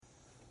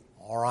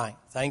All right.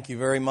 Thank you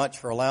very much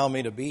for allowing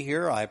me to be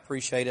here. I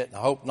appreciate it, and I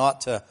hope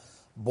not to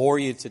bore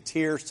you to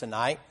tears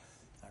tonight.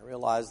 I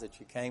realize that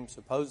you came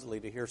supposedly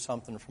to hear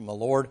something from the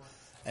Lord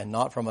and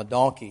not from a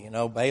donkey. You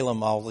know,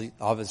 Balaam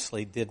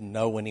obviously didn't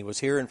know when he was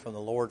hearing from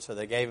the Lord, so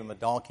they gave him a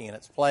donkey in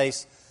its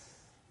place.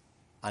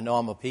 I know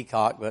I'm a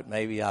peacock, but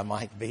maybe I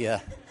might be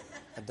a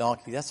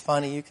donkey. That's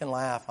funny. You can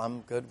laugh.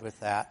 I'm good with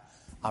that.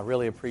 I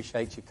really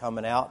appreciate you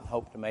coming out and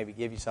hope to maybe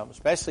give you something,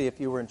 especially if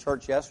you were in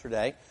church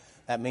yesterday.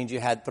 That means you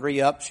had 3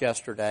 ups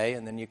yesterday,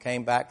 and then you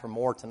came back for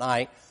more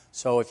tonight.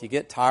 So if you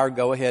get tired,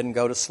 go ahead and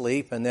go to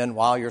sleep, and then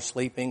while you're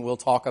sleeping, we'll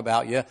talk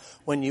about you.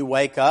 When you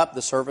wake up,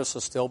 the service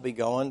will still be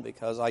going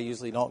because I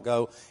usually don't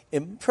go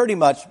in pretty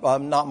much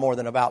not more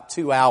than about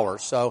 2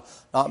 hours. So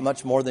not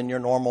much more than your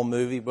normal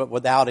movie, but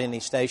without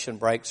any station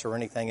breaks or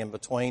anything in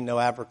between, no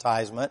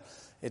advertisement.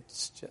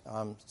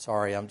 I'm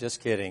sorry, I'm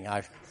just kidding.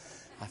 I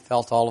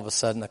felt all of a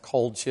sudden a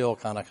cold chill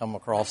kind of come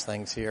across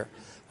things here.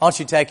 Why don't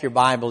you take your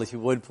Bible, if you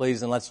would,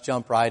 please, and let's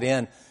jump right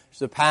in.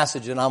 There's a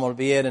passage that I'm going to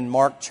be in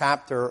Mark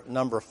chapter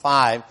number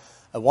 5.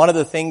 One of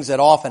the things that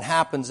often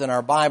happens in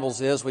our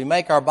Bibles is we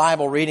make our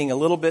Bible reading a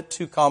little bit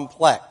too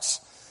complex.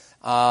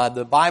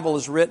 The Bible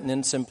is written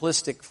in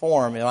simplistic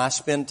form. You know, I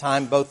spend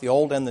time both the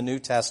Old and the New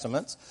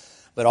Testaments,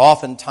 but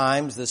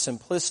oftentimes the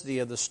simplicity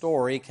of the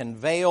story can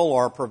veil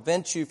or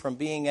prevent you from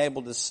being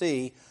able to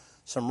see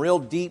some real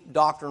deep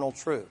doctrinal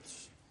truths.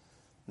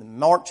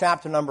 Mark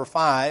chapter number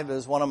 5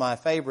 is one of my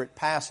favorite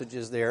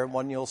passages there.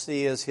 One you'll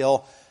see is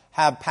he'll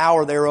have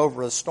power there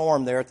over a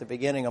storm there at the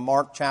beginning of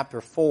Mark chapter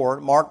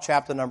 4. Mark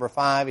chapter number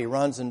 5, he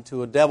runs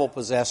into a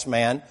devil-possessed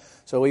man.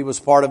 So he was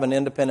part of an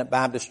independent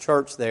Baptist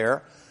church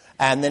there.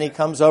 And then he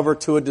comes over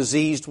to a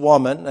diseased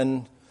woman,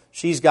 and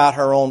she's got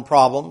her own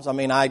problems. I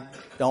mean, I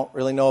don't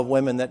really know of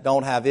women that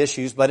don't have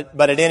issues, but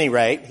at any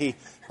rate, he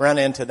ran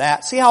into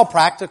that. See how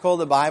practical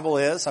the Bible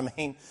is? I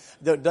mean,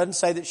 it doesn't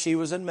say that she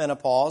was in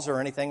menopause or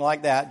anything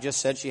like that. It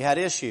just said she had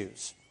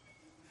issues.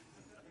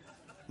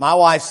 My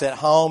wife's at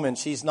home and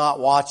she's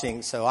not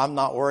watching, so I'm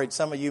not worried.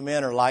 Some of you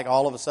men are like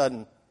all of a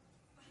sudden,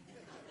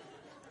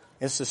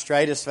 it's the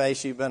straightest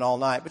face you've been all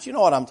night. But you know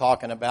what I'm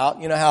talking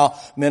about. You know how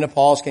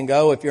menopause can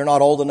go if you're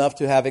not old enough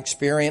to have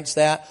experienced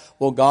that.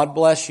 Well, God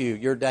bless you.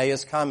 Your day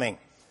is coming.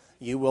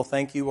 You will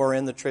think you are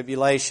in the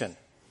tribulation.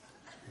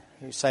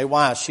 You say,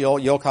 why?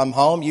 You'll come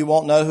home. You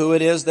won't know who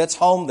it is that's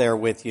home there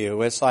with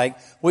you. It's like,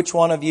 which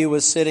one of you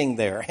is sitting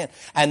there?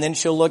 And then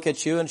she'll look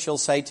at you and she'll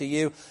say to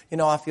you, you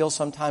know, I feel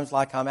sometimes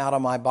like I'm out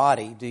of my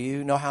body. Do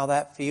you know how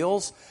that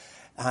feels?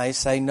 I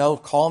say, no,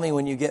 call me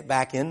when you get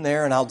back in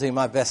there and I'll do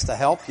my best to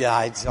help you.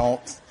 I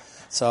don't.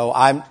 So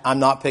I'm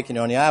not picking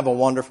on you. I have a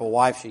wonderful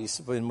wife. She's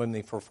been with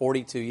me for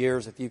 42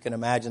 years, if you can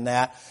imagine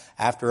that.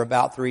 After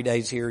about 3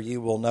 days here, you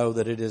will know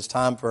that it is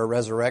time for a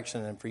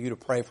resurrection and for you to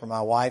pray for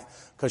my wife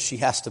because she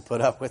has to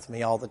put up with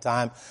me all the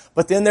time.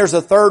 But then there's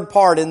a third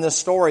part in this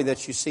story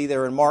that you see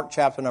there in Mark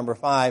chapter number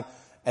 5,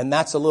 and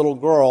that's a little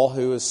girl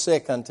who is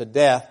sick unto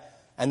death,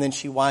 and then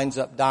she winds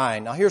up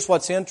dying. Now here's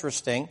what's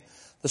interesting.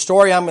 The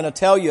story I'm going to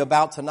tell you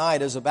about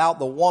tonight is about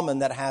the woman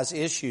that has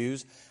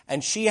issues,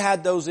 and she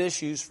had those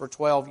issues for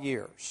 12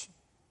 years.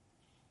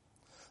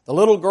 The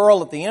little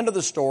girl at the end of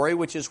the story,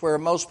 which is where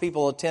most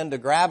people tend to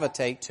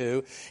gravitate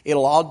to,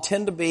 it'll all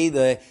tend to be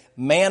the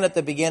man at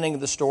the beginning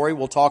of the story.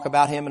 We'll talk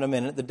about him in a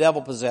minute, the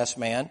devil-possessed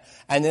man.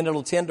 And then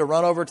it'll tend to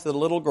run over to the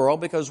little girl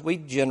because we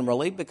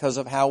generally, because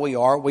of how we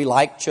are, we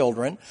like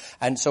children.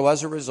 And so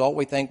as a result,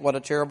 we think, what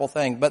a terrible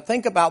thing. But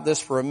think about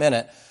this for a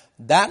minute.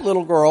 That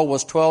little girl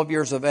was 12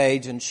 years of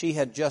age and she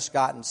had just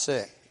gotten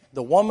sick.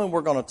 The woman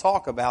we're going to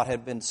talk about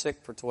had been sick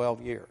for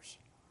 12 years.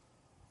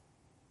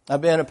 I've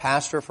been a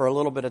pastor for a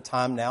little bit of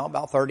time now,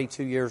 about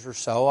 32 years or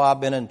so. I've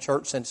been in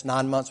church since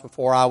 9 months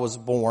before I was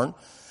born.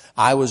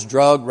 I was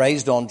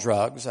raised on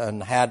drugs,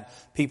 and had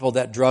people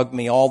that drugged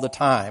me all the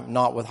time,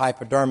 not with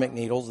hypodermic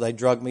needles. They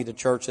drugged me to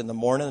church in the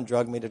morning, and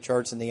drugged me to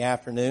church in the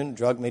afternoon,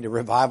 drugged me to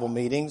revival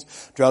meetings,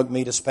 drugged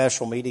me to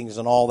special meetings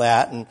and all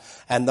that,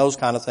 and those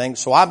kind of things.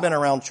 So I've been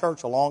around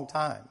church a long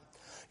time.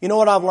 You know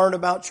what I've learned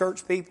about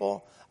church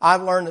people?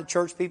 I've learned that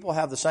church people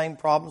have the same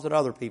problems that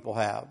other people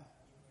have.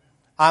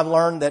 I've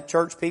learned that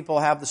church people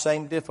have the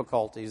same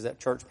difficulties that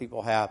church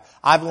people have.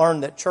 I've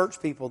learned that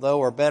church people,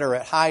 though, are better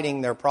at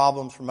hiding their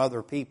problems from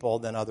other people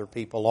than other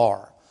people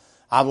are.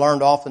 I've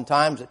learned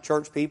oftentimes that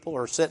church people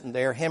are sitting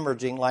there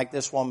hemorrhaging like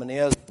this woman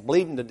is,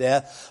 bleeding to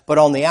death. But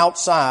on the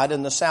outside,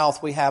 in the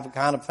South, we have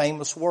kind of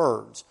famous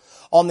words.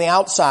 On the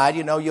outside,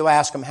 you know, you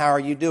ask them, how are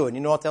you doing?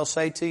 You know what they'll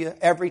say to you?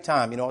 Every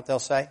time, you know what they'll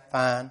say?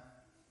 Fine.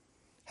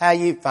 How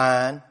you?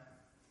 Fine.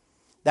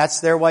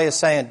 That's their way of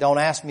saying, don't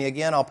ask me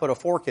again, I'll put a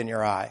fork in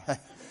your eye.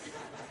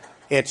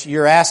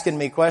 You're asking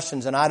me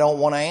questions and I don't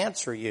want to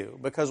answer you.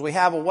 Because we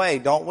have a way,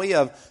 don't we,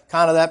 of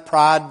kind of that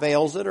pride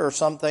veils it, or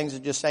some things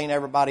that just ain't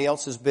everybody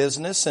else's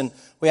business. And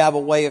we have a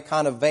way of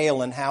kind of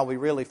veiling how we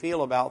really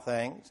feel about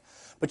things.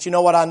 But you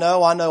know what I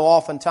know? I know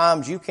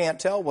oftentimes you can't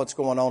tell what's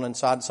going on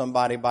inside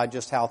somebody by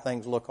just how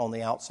things look on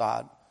the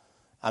outside.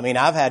 I mean,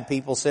 I've had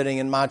people sitting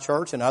in my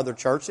church and other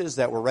churches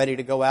that were ready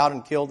to go out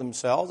and kill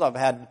themselves. I've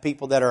had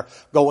people that are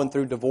going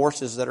through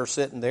divorces that are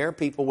sitting there,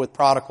 people with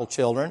prodigal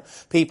children,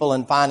 people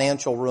in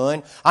financial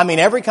ruin. I mean,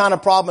 every kind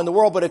of problem in the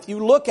world. But if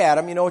you look at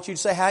them, you know what you'd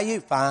say? How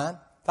you? Fine.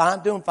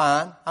 Fine. Doing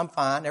fine. I'm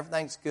fine.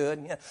 Everything's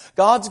good. Yeah.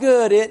 God's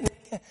good, isn't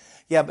He?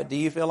 Yeah, but do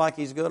you feel like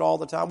He's good all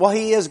the time? Well,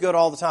 He is good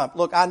all the time.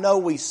 Look, I know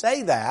we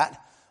say that,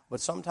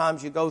 but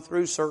sometimes you go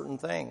through certain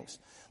things.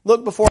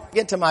 Look, before I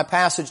get to my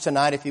passage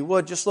tonight, if you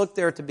would, just look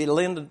there to be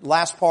the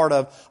last part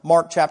of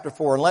Mark chapter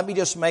 4. And let me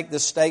just make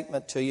this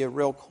statement to you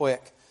real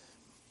quick.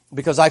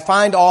 Because I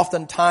find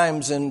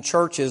oftentimes in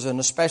churches, and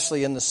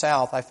especially in the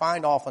South, I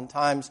find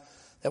oftentimes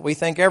that we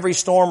think every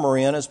storm we're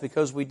in is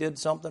because we did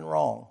something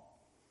wrong.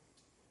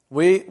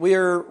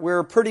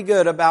 We're pretty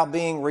good about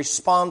being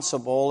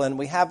responsible, and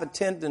we have a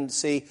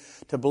tendency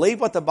to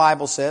believe what the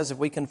Bible says. If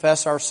we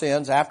confess our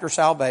sins after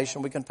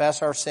salvation, we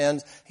confess our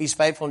sins. He's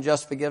faithful and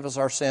just to forgive us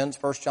our sins,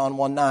 1 John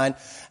 1:9,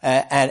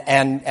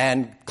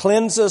 and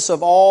cleanse us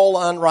of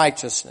all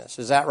unrighteousness.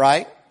 Is that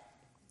right?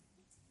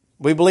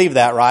 We believe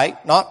that,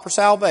 right? Not for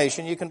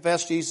salvation. You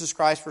confess Jesus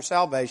Christ for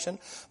salvation,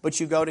 but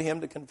you go to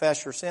Him to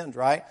confess your sins,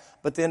 right?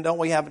 But then don't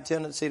we have a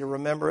tendency to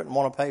remember it and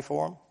want to pay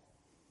for them?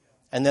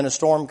 And then a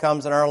storm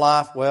comes in our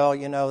life. Well,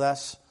 you know,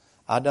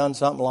 I done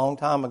something a long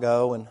time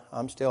ago and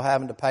I'm still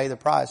having to pay the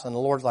price. And the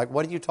Lord's like,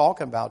 what are you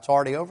talking about? It's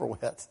already over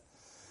with.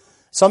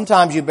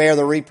 Sometimes you bear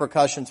the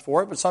repercussions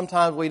for it, but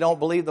sometimes we don't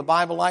believe the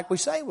Bible like we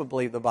say we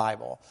believe the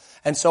Bible.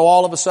 And so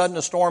all of a sudden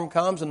a storm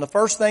comes, and the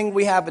first thing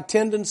we have a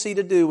tendency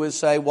to do is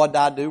say, what did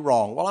I do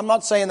wrong? Well, I'm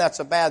not saying that's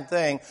a bad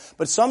thing,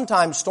 but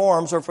sometimes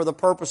storms are for the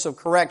purpose of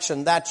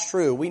correction. That's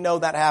true. We know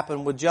that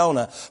happened with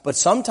Jonah. But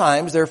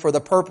sometimes they're for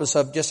the purpose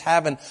of just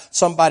having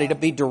somebody to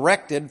be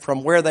directed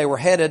from where they were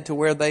headed to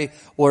where the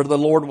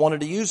Lord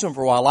wanted to use them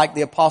for a while. Like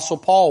the Apostle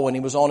Paul when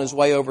he was on his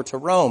way over to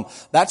Rome.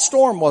 That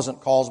storm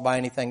wasn't caused by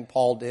anything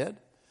Paul did.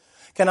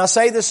 Can I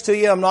say this to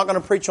you? I'm not going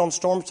to preach on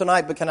storms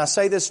tonight, but can I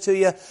say this to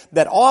you?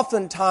 That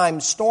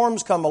oftentimes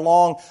storms come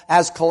along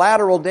as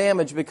collateral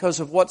damage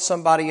because of what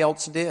somebody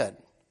else did.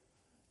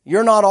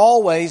 You're not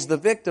always the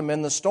victim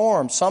in the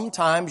storm.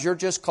 Sometimes you're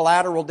just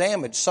collateral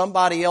damage.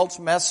 Somebody else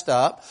messed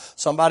up.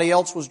 Somebody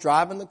else was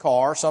driving the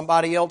car.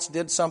 Somebody else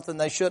did something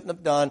they shouldn't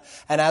have done.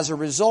 And as a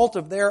result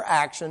of their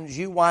actions,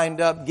 you wind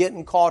up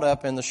getting caught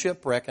up in the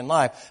shipwreck in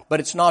life. But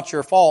it's not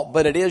your fault,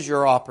 but it is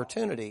your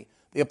opportunity.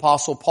 The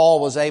Apostle Paul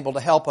was able to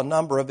help a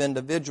number of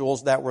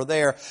individuals that were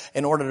there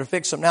in order to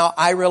fix them. Now,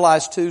 I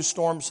realize too,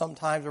 storms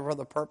sometimes are for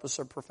the purpose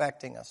of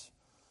perfecting us.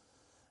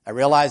 I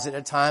realize that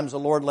at times the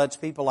Lord lets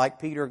people like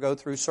Peter go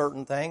through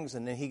certain things,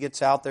 and then he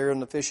gets out there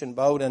in the fishing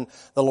boat and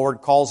the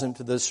Lord calls him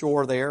to the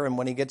shore there. And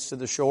when he gets to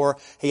the shore,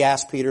 he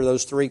asks Peter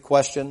those 3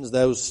 questions,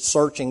 those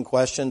searching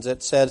questions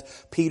that says,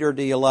 Peter,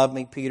 do you love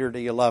me? Peter, do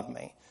you love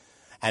me?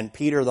 And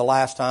Peter, the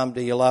last time,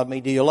 do you love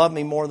me? Do you love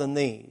me more than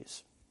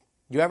these?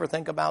 Do you ever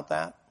think about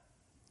that?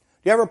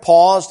 Do you ever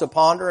pause to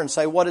ponder and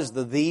say, what is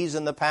the these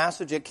in the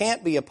passage? It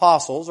can't be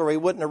apostles, or he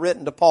wouldn't have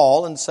written to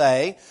Paul and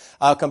say,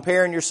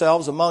 comparing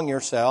yourselves among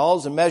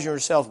yourselves and measuring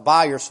yourselves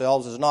by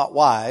yourselves is not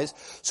wise.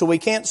 So we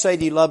can't say,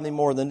 do you love me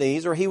more than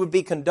these? Or he would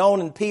be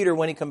condoning Peter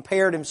when he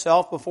compared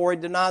himself before he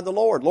denied the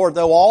Lord. Lord,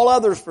 though all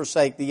others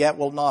forsake thee, yet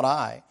will not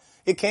I.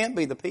 It can't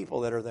be the people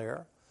that are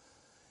there.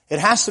 It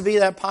has to be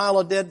that pile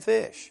of dead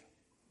fish.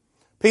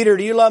 Peter,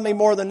 do you love me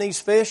more than these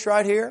fish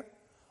right here?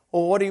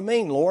 Well, what do you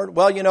mean, Lord?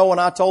 Well, you know, when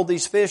I told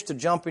these fish to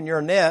jump in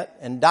your net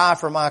and die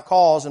for my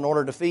cause in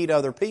order to feed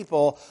other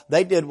people,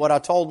 they did what I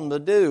told them to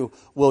do.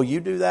 Will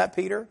you do that,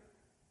 Peter?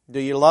 Do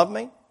you love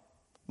me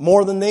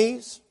more than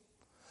these?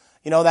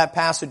 You know that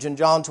passage in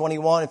John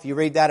 21, if you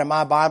read that in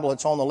my Bible,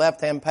 it's on the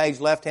left-hand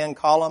page, left-hand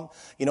column.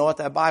 You know what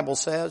that Bible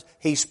says?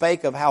 He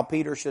spake of how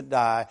Peter should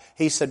die.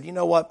 He said, you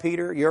know what,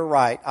 Peter? You're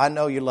right. I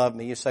know you love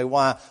me. You say,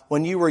 why?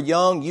 When you were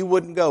young, you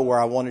wouldn't go where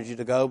I wanted you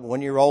to go, but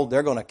when you're old,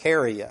 they're going to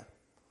carry you.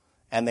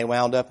 And they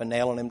wound up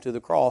nailing him to the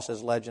cross,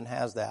 as legend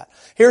has that.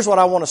 Here's what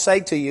I want to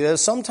say to you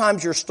is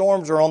sometimes your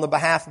storms are on the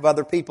behalf of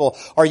other people.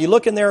 Are you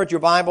looking there at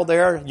your Bible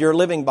there, your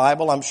living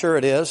Bible? I'm sure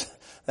it is.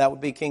 That would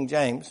be King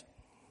James.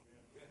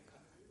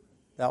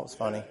 That was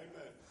funny.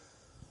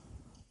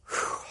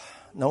 Whew.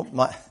 No,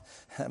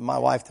 my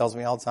wife tells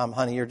me all the time,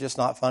 honey, you're just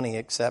not funny,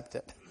 accept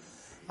it.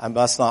 I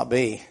must not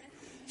be.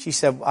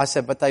 I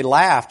said, but they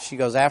laughed. She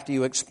goes, after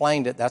you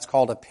explained it, that's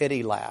called a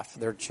pity laugh.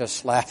 They're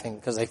just laughing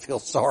because they feel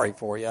sorry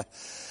for you.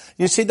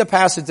 You see the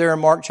passage there in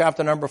Mark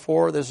chapter number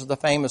 4. This is the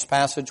famous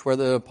passage where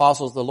the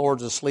apostles, the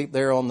Lord's asleep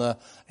there in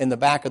the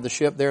back of the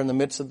ship there in the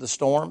midst of the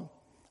storm,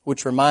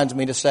 which reminds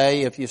me to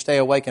say, if you stay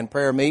awake in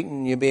prayer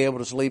meeting, you'll be able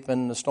to sleep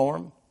in the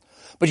storm.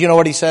 But you know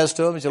what he says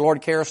to them? He said,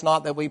 Lord, care us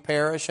not that we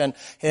perish. And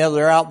you know,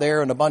 they're out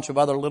there and a bunch of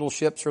other little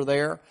ships are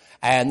there.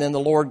 And then the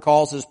Lord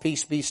calls his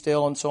peace be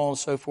still and so on and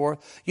so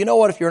forth. You know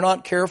what? If you're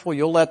not careful,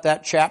 you'll let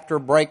that chapter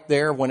break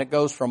there when it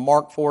goes from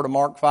Mark 4 to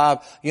Mark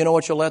 5. You know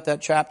what you'll let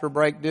that chapter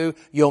break do?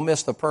 You'll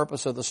miss the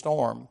purpose of the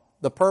storm.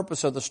 The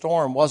purpose of the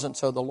storm wasn't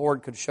so the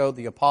Lord could show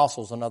the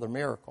apostles another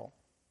miracle.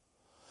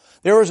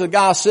 There was a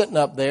guy sitting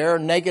up there,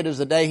 naked as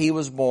the day he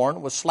was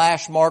born, with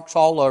slash marks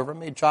all over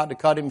him. He tried to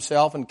cut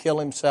himself and kill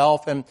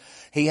himself, and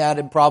he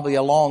had probably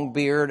a long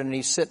beard, and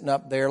he's sitting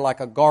up there like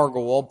a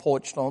gargoyle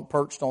perched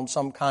on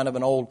some kind of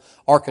an old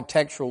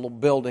architectural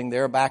building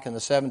there back in the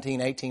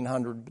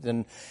 1800s.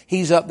 And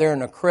he's up there in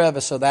the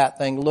crevice of that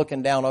thing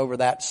looking down over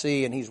that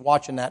sea, and he's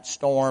watching that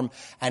storm,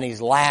 and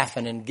he's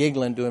laughing and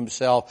giggling to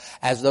himself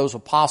as those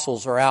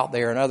apostles are out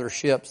there and other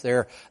ships.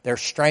 They're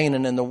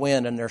straining in the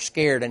wind, and they're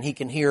scared, and he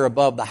can hear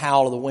above the howl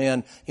of the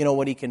wind. You know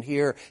what he can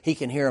hear? He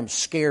can hear them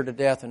scared to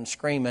death and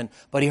screaming,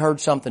 but he heard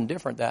something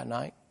different that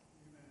night.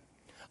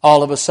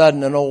 All of a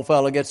sudden, an old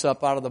fellow gets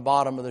up out of the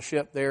bottom of the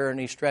ship there, and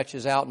he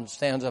stretches out and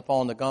stands up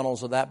on the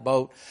gunwales of that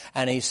boat,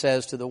 and he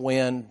says to the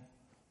wind,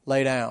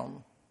 "Lay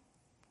down."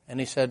 And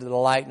he said to the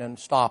lightning,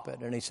 "Stop it."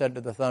 And he said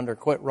to the thunder,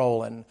 "Quit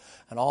rolling."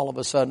 And all of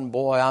a sudden,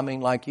 boy, I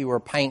mean like you were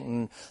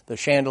painting, the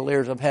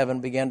chandeliers of heaven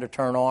began to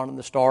turn on, and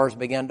the stars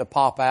began to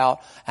pop out,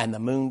 and the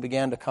moon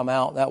began to come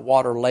out. That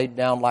water laid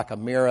down like a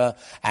mirror,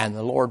 and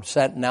the Lord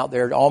sitting out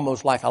there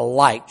almost like a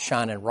light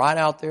shining right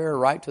out there,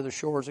 right to the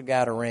shores of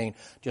Gadarene.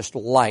 Just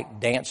light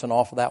dancing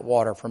off of that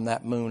water from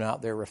that moon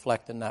out there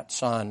reflecting that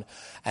sun.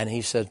 And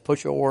he says,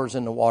 "Put your oars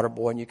in the water,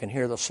 boy," and you can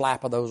hear the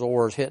slap of those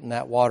oars hitting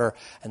that water.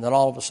 And then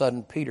all of a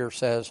sudden, Peter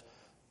says,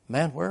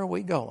 "Man, where are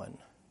we going?"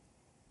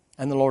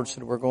 And the Lord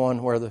said, "We're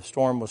going where the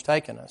storm was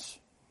taking us."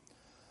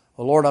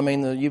 "Well, Lord, I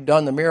mean, you've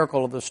done the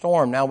miracle of the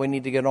storm. Now we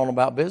need to get on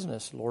about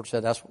business." The Lord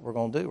said, "That's what we're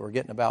going to do. We're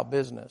getting about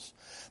business."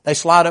 They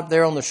slide up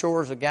there on the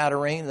shores of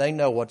Gadarene. They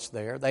know what's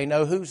there. They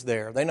know who's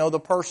there. They know the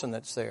person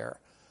that's there.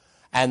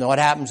 And what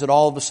happens that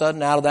all of a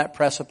sudden out of that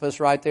precipice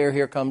right there,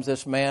 here comes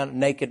this man,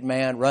 naked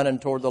man, running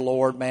toward the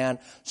Lord, man,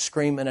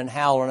 screaming and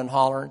howling and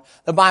hollering.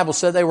 The Bible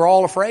said they were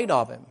all afraid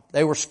of him.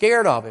 They were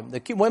scared of him.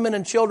 The women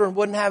and children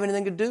wouldn't have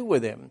anything to do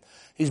with him.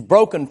 He's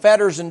broken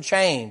fetters and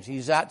chains.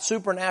 He's got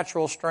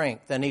supernatural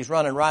strength, and he's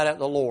running right at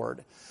the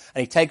Lord. And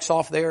he takes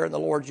off there, and the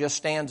Lord just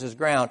stands his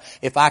ground.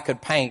 If I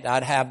could paint,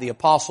 I'd have the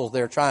apostles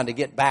there trying to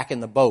get back in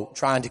the boat,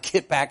 trying to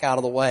get back out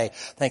of the way,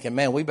 thinking,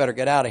 "Man, we better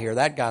get out of here.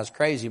 That guy's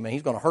crazy, man.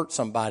 He's going to hurt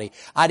somebody."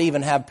 I'd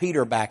even have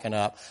Peter backing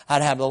up.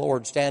 I'd have the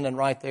Lord standing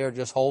right there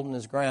just holding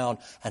his ground,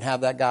 and have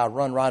that guy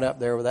run right up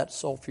there with that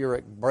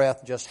sulfuric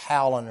breath just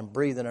howling and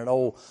breathing, and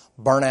old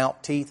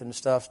burnt-out teeth and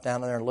stuff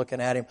standing there and looking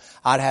at him.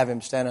 I'd have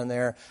him standing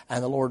there,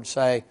 and the Lord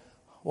say,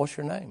 "What's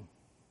your name?"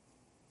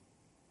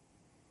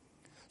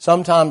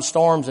 Sometimes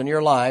storms in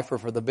your life are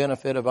for the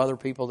benefit of other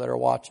people that are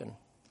watching.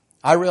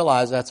 I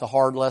realize that's a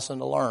hard lesson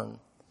to learn.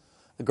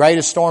 The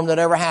greatest storm that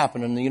ever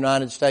happened in the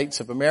United States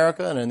of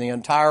America and in the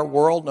entire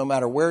world, no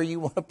matter where you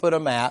want to put a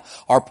map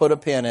or put a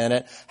pin in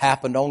it,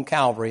 happened on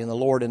Calvary, and the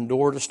Lord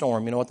endured a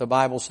storm. You know what the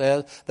Bible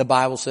says? The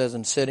Bible says,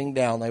 "And sitting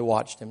down, they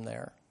watched him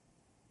there."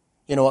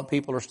 You know what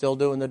people are still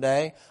doing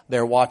today?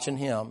 They're watching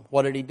him.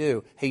 What did he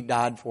do? He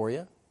died for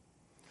you.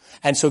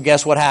 And so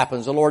guess what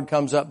happens? The Lord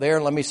comes up there,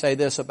 and let me say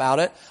this about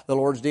it. The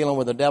Lord's dealing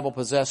with a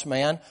devil-possessed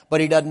man,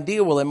 but he doesn't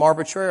deal with him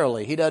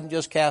arbitrarily. He doesn't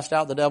just cast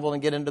out the devil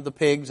and get into the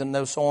pigs and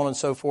so on and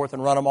so forth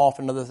and run them off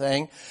into the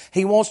thing.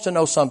 He wants to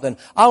know something.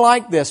 I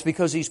like this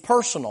because he's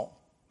personal.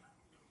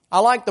 I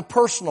like the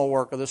personal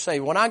work of the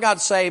saved. When I got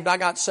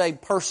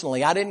saved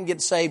personally. I didn't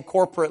get saved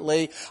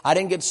corporately. I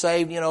didn't get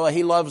saved,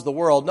 he loves the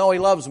world. No, he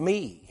loves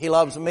me. He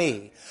loves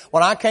me.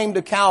 When I came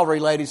to Calvary,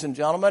 ladies and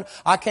gentlemen,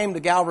 I came to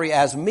Calvary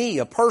as me,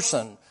 a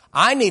person.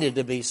 I needed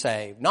to be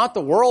saved, not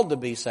the world to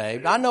be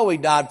saved. I know he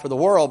died for the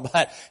world,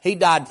 but he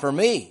died for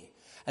me.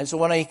 And so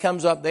when he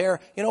comes up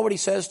there, you know what he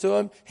says to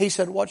him? He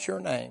said, "What's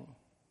your name?"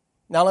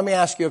 Now let me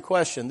ask you a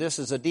question. This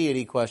is a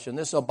deity question.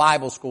 This is a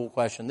Bible school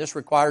question. This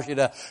requires you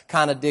to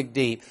kind of dig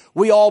deep.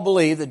 We all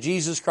believe that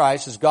Jesus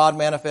Christ is God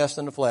manifest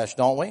in the flesh,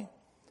 don't we?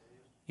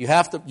 You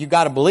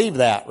got to believe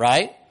that,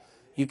 right?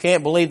 You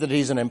can't believe that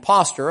he's an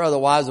imposter.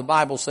 Otherwise, the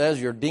Bible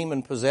says you're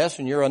demon possessed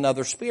and you're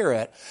another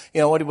spirit.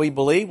 You know, what do we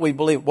believe? We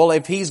believe, well,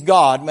 if he's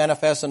God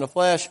manifest in the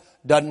flesh,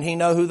 doesn't he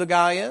know who the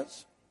guy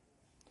is?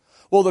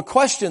 Well, the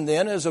question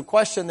then is a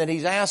question that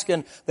he's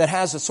asking that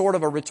has a sort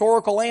of a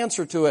rhetorical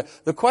answer to it.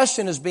 The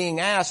question is being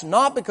asked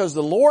not because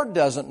the Lord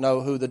doesn't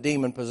know who the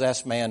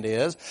demon-possessed man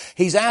is.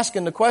 He's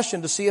asking the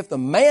question to see if the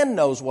man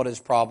knows what his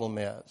problem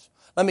is.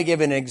 Let me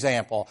give you an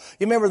example.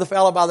 You remember the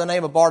fellow by the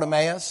name of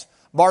Bartimaeus?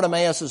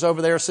 Bartimaeus is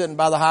over there sitting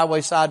by the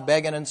highway side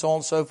begging and so on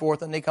and so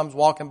forth, and he comes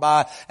walking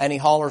by and he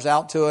hollers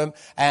out to him,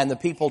 and the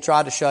people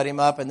try to shut him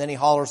up, and then he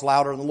hollers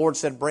louder, and the Lord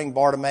said, "Bring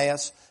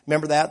Bartimaeus."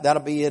 Remember that?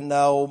 That'll be in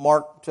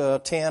Mark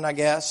 10, I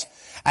guess.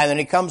 And then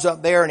he comes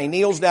up there and he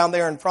kneels down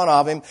there in front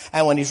of him,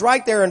 and when he's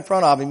right there in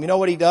front of him, you know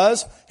what he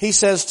does? He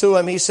says to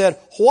him, he said,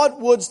 "What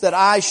wouldst that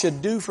I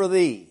should do for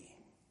thee?"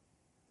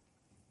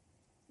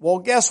 Well,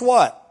 guess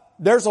what?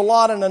 There's a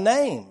lot in a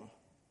name.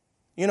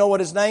 You know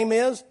what his name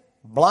is?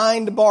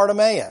 Blind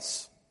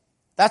Bartimaeus.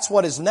 That's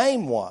what his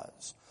name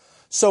was.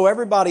 So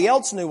everybody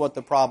else knew what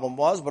the problem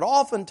was, but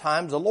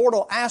oftentimes the Lord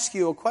will ask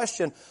you a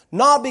question,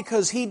 not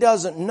because he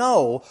doesn't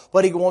know,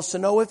 but he wants to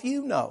know if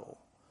you know.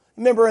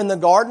 Remember in the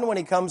garden when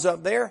he comes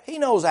up there, he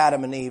knows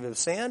Adam and Eve have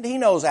sinned. He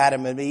knows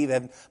Adam and Eve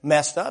have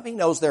messed up. He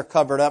knows they're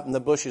covered up in the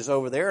bushes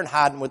over there and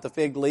hiding with the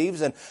fig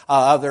leaves and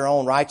of their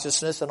own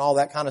righteousness and all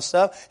that kind of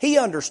stuff. He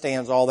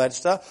understands all that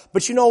stuff.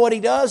 But you know what he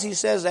does? He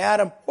says to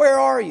Adam, where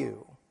are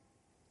you?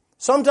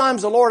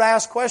 Sometimes the Lord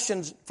asks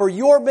questions for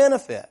your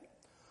benefit.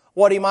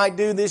 What he might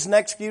do these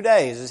next few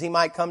days is he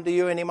might come to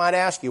you and he might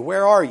ask you,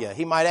 where are you?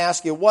 He might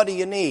ask you, what do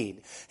you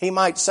need? He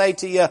might say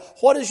to you,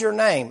 what is your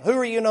name? Who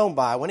are you known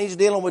by? When he's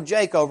dealing with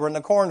Jake over in the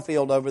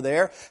cornfield over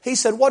there, he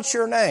said, what's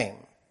your name?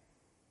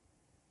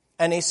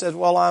 And he said,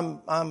 well,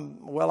 I'm a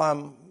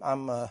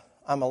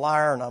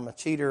liar and I'm a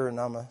cheater and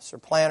I'm a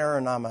supplanter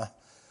and I'm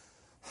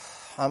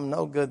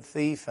no good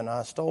thief and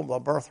I stole my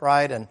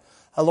birthright. And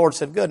the Lord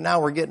said, good,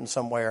 now we're getting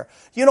somewhere.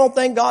 You don't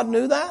think God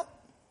knew that?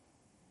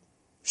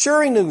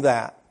 Sure, he knew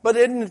that. But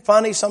isn't it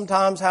funny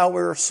sometimes how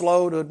we're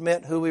slow to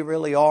admit who we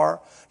really are?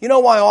 You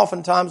know why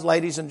oftentimes,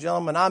 ladies and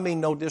gentlemen, I mean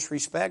no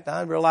disrespect.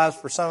 I realize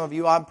for some of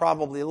you I'm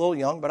probably a little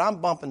young, but I'm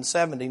bumping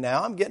 70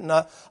 now. I'm getting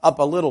up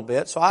a little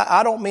bit, so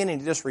I don't mean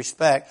any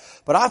disrespect.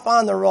 But I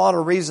find there are a lot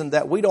of reasons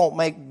that we don't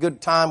make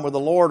good time with the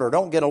Lord or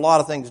don't get a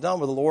lot of things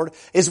done with the Lord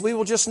is we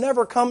will just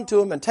never come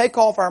to Him and take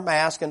off our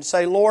mask and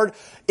say, Lord,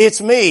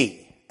 it's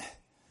me.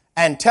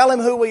 And tell Him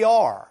who we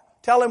are.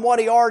 Tell Him what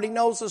He already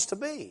knows us to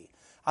be.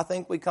 I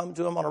think we come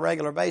to Him on a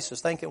regular basis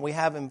thinking we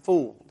have Him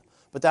fooled.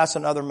 But that's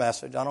another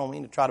message. I don't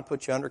mean to try to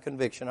put you under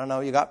conviction. I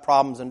know you got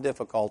problems and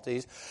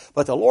difficulties.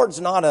 But the Lord's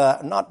He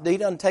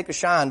doesn't take a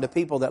shine to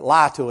people that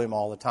lie to Him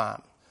all the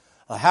time.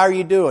 How are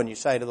you doing? You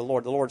say to the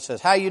Lord. The Lord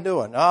says, how you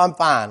doing? Oh, I'm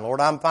fine,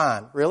 Lord, I'm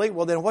fine. Really?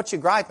 Well, then what you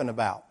griping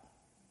about?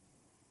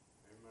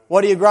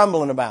 What are you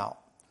grumbling about?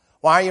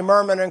 Why are you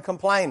murmuring and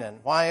complaining?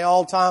 Why are you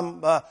all the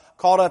time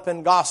caught up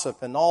in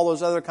gossip and all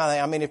those other kind of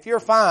things? I mean, if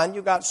you're fine,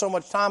 you've got so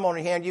much time on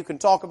your hand, you can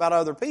talk about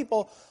other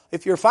people.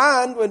 If you're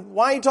fine,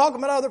 why are you talking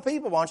about other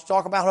people? Why don't you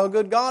talk about how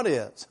good God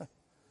is?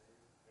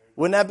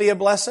 Wouldn't that be a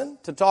blessing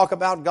to talk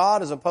about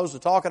God as opposed to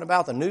talking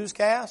about the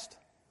newscast?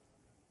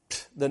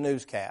 The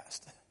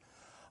newscast.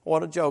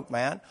 What a joke,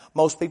 man.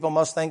 Most people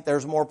must think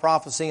there's more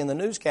prophecy in the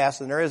newscast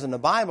than there is in the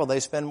Bible.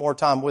 They spend more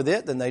time with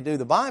it than they do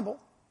the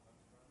Bible.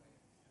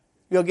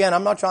 Again,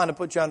 I'm not trying to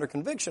put you under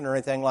conviction or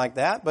anything like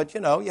that, but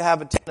you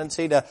have a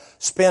tendency to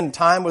spend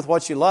time with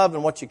what you love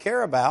and what you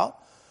care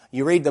about.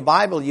 You read the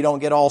Bible, you don't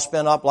get all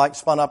spun up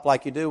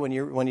like you do when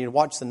you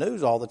watch the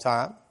news all the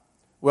time.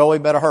 Well, we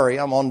better hurry.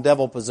 I'm on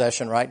devil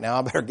possession right now.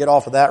 I better get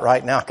off of that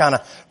right now. I kind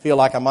of feel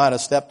like I might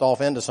have stepped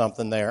off into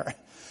something there.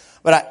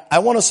 But I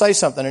want to say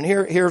something, and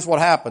here's what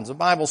happens. The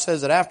Bible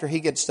says that after he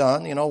gets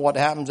done, what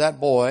happens, that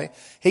boy,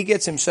 he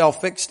gets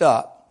himself fixed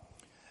up.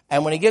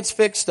 And when he gets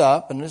fixed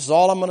up, and this is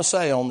all I'm going to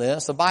say on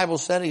this, the Bible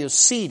said he is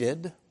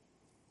seated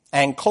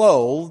and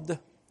clothed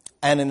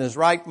and in his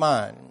right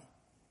mind.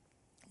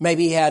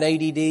 Maybe he had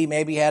ADD,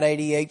 maybe he had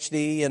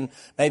ADHD, and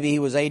maybe he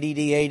was ADD,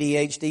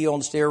 ADHD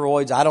on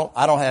steroids. I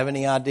don't have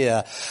any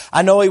idea.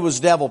 I know he was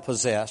devil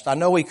possessed. I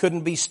know he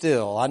couldn't be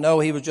still. I know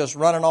he was just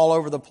running all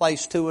over the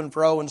place to and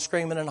fro and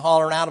screaming and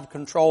hollering out of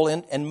control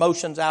and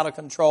emotions out of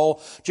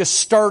control, just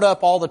stirred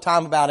up all the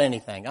time about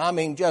anything. I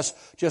mean, just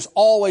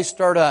always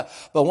stirred up.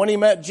 But when he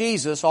met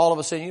Jesus, all of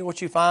a sudden, you know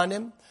what you find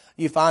him?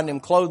 You find him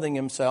clothing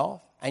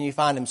himself, and you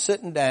find him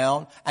sitting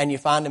down, and you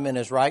find him in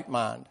his right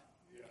mind.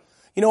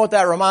 You know what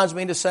that reminds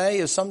me to say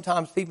is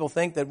sometimes people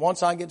think that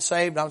once I get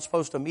saved, I'm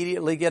supposed to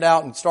immediately get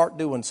out and start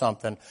doing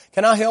something.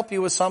 Can I help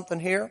you with something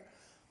here?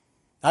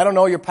 I don't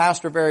know your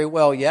pastor very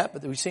well yet,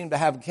 but we seem to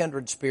have a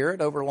kindred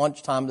spirit over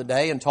lunchtime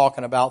today and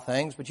talking about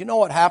things. But you know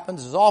what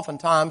happens is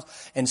oftentimes,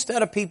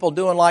 instead of people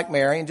doing like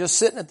Mary and just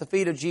sitting at the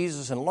feet of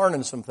Jesus and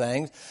learning some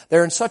things,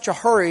 they're in such a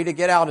hurry to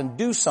get out and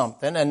do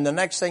something. And the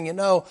next thing you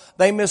know,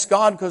 they miss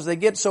God because they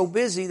get so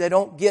busy they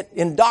don't get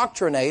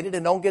indoctrinated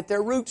and don't get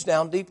their roots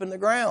down deep in the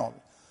ground.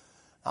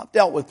 I've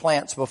dealt with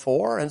plants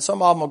before, and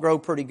some of them will grow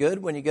pretty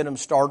good when you get them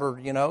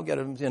started, get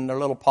them in their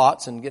little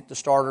pots and get the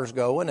starters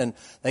going, and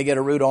they get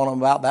a root on them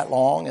about that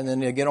long, and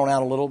then you get on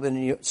out a little bit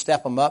and you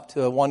step them up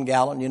to a 1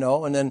 gallon,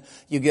 and then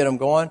you get them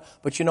going.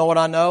 But you know what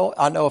I know?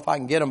 I know if I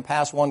can get them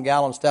past 1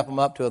 gallon, step them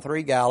up to a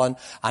 3 gallon,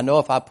 I know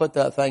if I put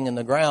that thing in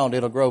the ground,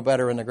 it'll grow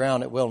better in the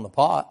ground than it will in the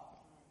pot.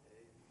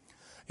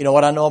 You know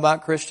what I know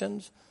about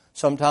Christians?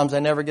 Sometimes they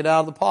never get out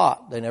of the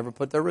pot. They never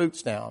put their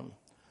roots down.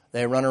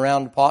 They run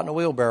around the pot in a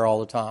wheelbarrow all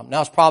the time. Now,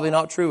 it's probably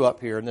not true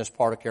up here in this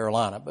part of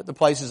Carolina, but the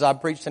places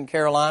I've preached in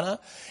Carolina,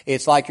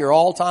 it's like you're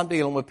all time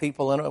dealing with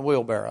people in a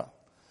wheelbarrow.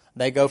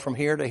 They go from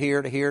here to here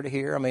to here to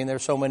here. I mean,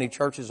 there's so many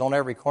churches on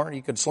every corner,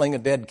 you could sling a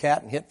dead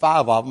cat and hit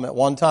 5 of them at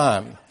one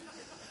time.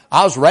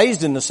 I was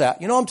raised in the South.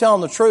 I'm telling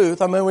the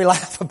truth. I mean, we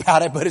laugh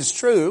about it, but it's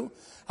true.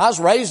 I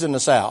was raised in the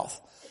South.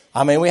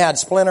 I mean, we had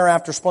splinter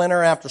after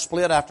splinter after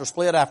split after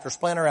split after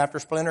splinter after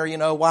splinter. You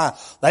know why?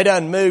 They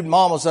done moved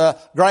Mama's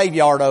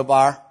graveyard over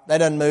there. They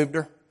done moved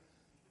her.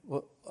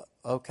 Well,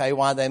 okay,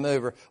 why'd they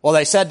move her? Well,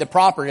 they said the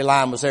property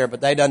line was there,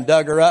 but they done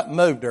dug her up and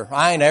moved her.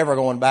 I ain't ever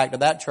going back to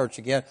that church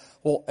again.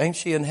 Well, ain't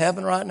she in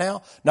heaven right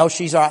now? No,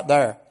 she's right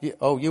there.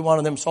 You one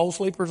of them soul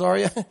sleepers, are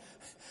you?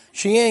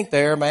 She ain't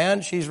there,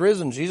 man. She's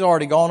risen. She's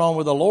already gone on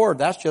with the Lord.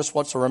 That's just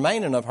what's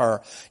remaining of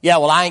her. Yeah,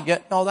 well,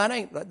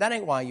 that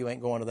ain't why you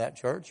ain't going to that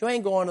church. You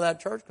ain't going to that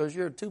church because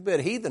you're a two-bit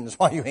heathen. That's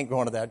why you ain't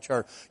going to that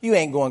church. You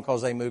ain't going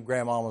because they moved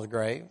grandmama's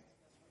grave.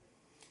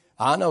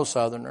 I know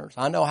Southerners.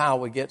 I know how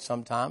we get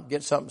sometimes.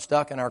 Get something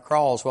stuck in our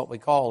craw is what we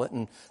call it,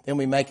 and then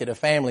we make it a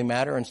family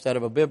matter instead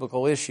of a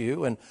biblical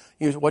issue, and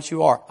use what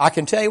you are. I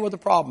can tell you what the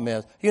problem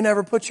is. You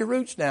never put your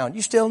roots down.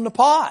 You still in the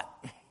pot.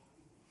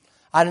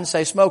 I didn't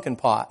say smoking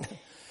pot.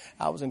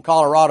 I was in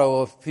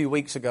Colorado a few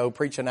weeks ago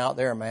preaching out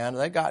there, man.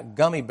 They got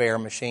gummy bear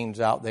machines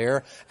out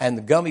there, and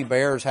the gummy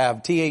bears have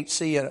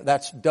THC in it.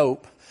 That's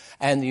dope.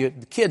 And the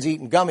kids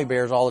eating gummy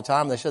bears all the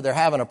time. They said they're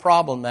having a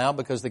problem now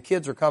because the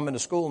kids are coming to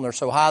school and they're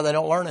so high they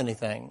don't learn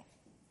anything.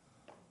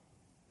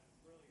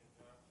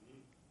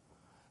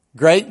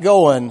 Great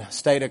going,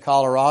 state of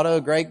Colorado.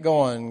 Great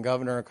going,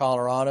 governor of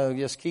Colorado.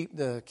 Just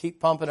keep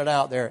pumping it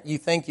out there. You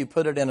think you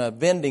put it in a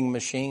vending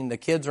machine, the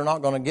kids are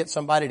not going to get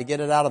somebody to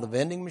get it out of the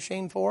vending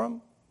machine for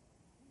them?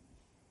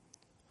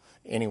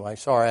 Anyway,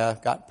 sorry I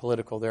got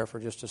political there for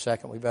just a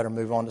second. We better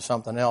move on to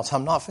something else.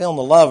 I'm not feeling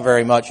the love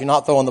very much. You're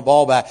not throwing the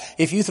ball back.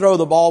 If you throw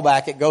the ball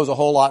back, it goes a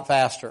whole lot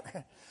faster.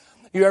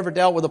 You ever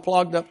dealt with a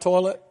plugged up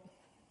toilet?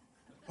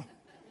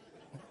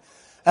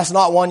 That's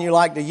not one you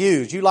like to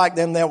use. You like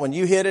them that when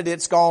you hit it,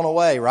 it's gone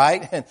away,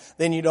 right? And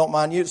then you don't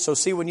mind using. So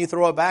see, when you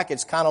throw it back,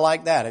 it's kind of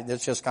like that.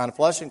 It's just kind of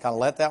flushing, kind of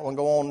let that one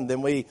go on, and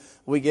then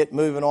we get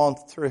moving on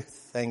through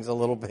things a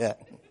little bit.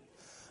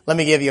 Let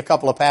me give you a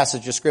couple of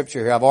passages of scripture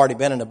here. I've already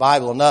been in the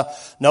Bible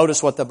enough.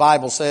 Notice what the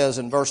Bible says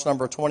in verse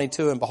number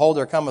 22. And behold,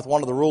 there cometh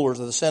one of the rulers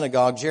of the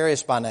synagogue,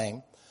 Jairus by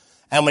name.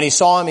 And when he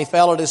saw him, he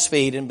fell at his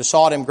feet and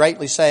besought him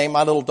greatly, saying,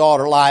 My little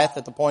daughter lieth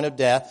at the point of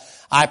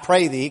death. I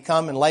pray thee,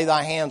 come and lay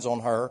thy hands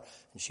on her,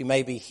 and she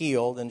may be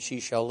healed, and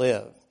she shall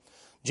live.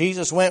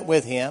 Jesus went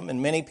with him,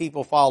 and many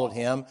people followed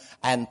him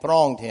and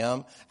thronged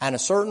him. And a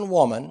certain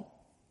woman,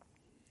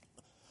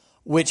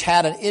 which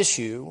had an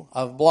issue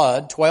of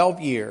blood 12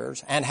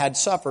 years, and had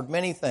suffered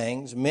many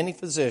things, many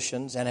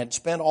physicians, and had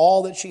spent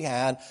all that she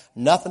had,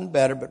 nothing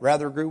better, but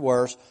rather grew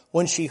worse,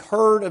 when she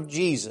heard of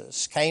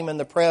Jesus, came in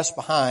the press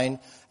behind,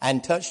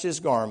 and touched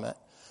his garment.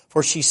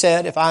 For she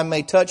said, If I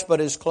may touch but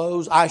his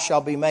clothes, I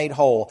shall be made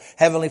whole.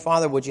 Heavenly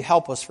Father, would you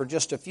help us for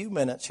just a few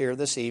minutes here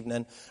this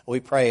evening?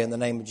 We pray in the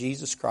name of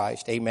Jesus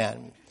Christ.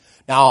 Amen.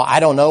 Now, I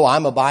don't know.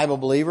 I'm a Bible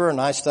believer,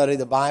 and I study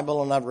the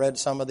Bible, and I've read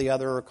some of the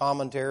other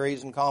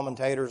commentaries and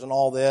commentators and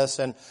all this,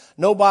 and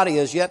nobody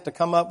has yet to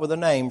come up with a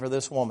name for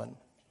this woman.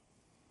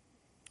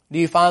 Do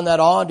you find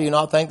that odd? Do you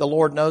not think the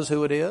Lord knows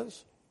who it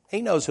is?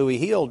 He knows who he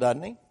healed,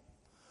 doesn't he?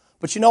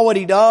 But you know what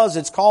he does?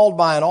 It's called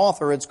by an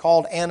author, it's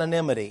called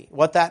anonymity.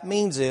 What that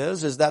means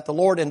is that the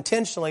Lord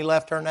intentionally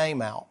left her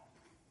name out.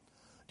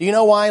 Do you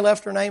know why he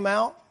left her name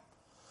out?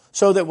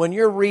 So that when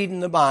you're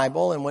reading the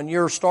Bible and when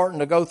you're starting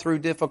to go through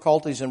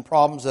difficulties and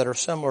problems that are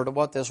similar to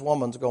what this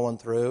woman's going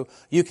through,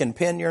 you can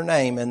pin your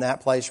name in that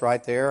place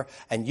right there,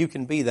 and you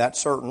can be that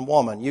certain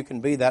woman. You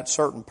can be that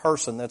certain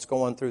person that's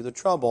going through the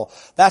trouble.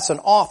 That's an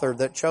author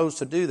that chose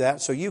to do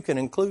that, so you can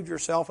include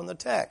yourself in the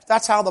text.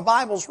 That's how the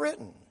Bible's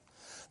written.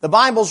 The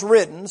Bible's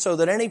written so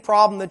that any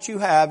problem that you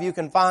have, you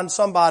can find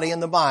somebody in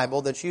the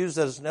Bible that's used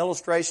as an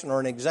illustration or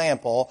an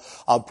example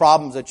of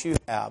problems that you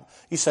have.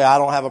 You say, I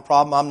don't have a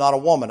problem. I'm not a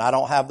woman. I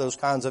don't have those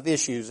kinds of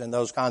issues and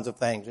those kinds of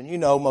things. And you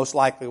know most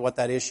likely what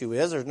that issue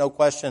is. There's no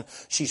question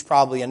she's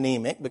probably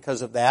anemic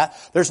because of that.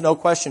 There's no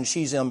question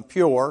she's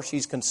impure.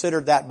 She's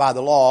considered that by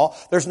the law.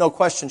 There's no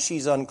question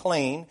she's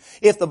unclean.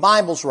 If the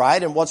Bible's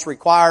right and what's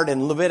required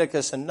in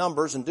Leviticus and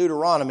Numbers and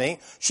Deuteronomy,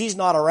 she's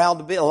not allowed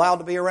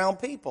to be around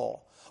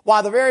people.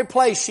 Why, the very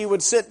place she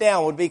would sit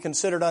down would be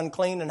considered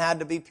unclean and had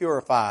to be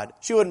purified.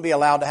 She wouldn't be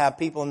allowed to have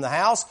people in the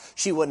house.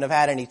 She wouldn't have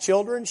had any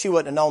children. She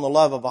wouldn't have known the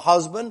love of a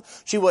husband.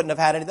 She wouldn't have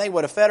had anything. They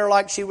would have fed her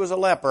like she was a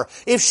leper.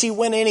 If she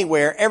went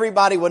anywhere,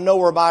 everybody would know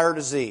her by her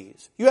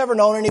disease. You ever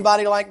known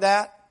anybody like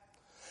that?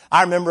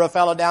 I remember a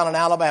fellow down in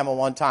Alabama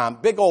one time,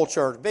 big old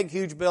church, big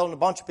huge building, a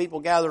bunch of people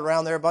gathered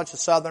around there, a bunch of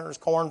Southerners,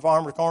 corn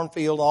farmers,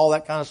 cornfield, all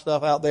that kind of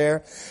stuff out there,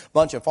 a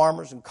bunch of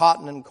farmers and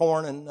cotton and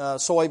corn and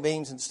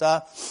soybeans and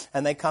stuff,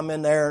 and they come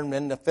in there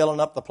and they're filling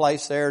up the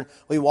place there, and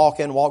we walk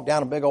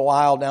down a big old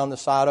aisle down the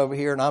side over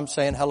here, and I'm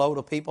saying hello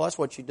to people. That's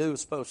what you do,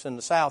 supposed to, in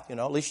the South, you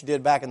know, at least you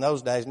did back in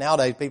those days.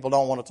 Nowadays, people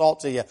don't want to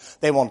talk to you.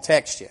 They want to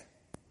text you.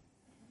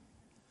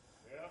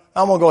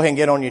 I'm going to go ahead and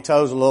get on your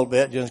toes a little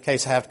bit just in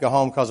case I have to go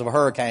home because of a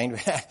hurricane.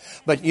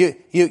 But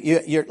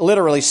you're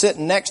literally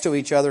sitting next to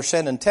each other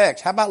sending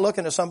texts. How about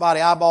looking at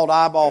somebody eyeball to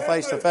eyeball,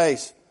 face to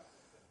face?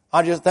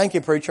 Thank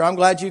you, preacher. I'm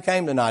glad you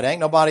came tonight.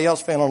 Ain't nobody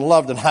else feeling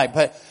love tonight.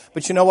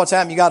 But you know what's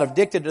happened? You got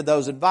addicted to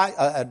those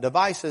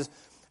devices.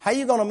 How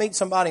you going to meet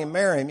somebody and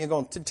marry him? You're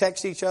going to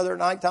text each other at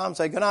nighttime,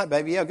 say, good night,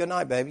 baby. Yeah, good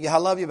night, baby. Yeah, I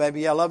love you,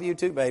 baby. Yeah, I love you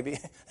too, baby.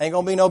 Ain't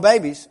going to be no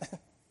babies.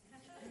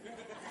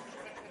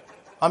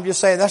 I'm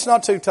just saying, that's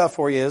not too tough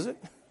for you, is it?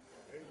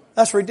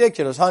 That's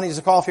ridiculous. Honey, is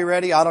the coffee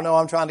ready? I don't know.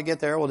 I'm trying to get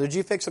there. Well, did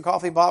you fix the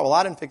coffee pot? Well,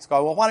 I didn't fix the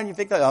coffee. Well, why didn't you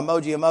fix that?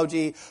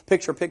 Emoji,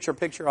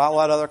 picture, all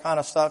that other kind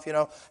of stuff, you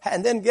know.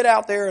 And then get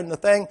out there and the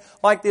thing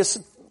like this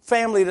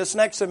family that's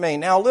next to me.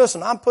 Now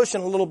listen, I'm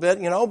pushing a little bit,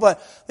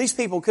 but these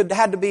people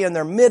had to be in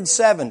their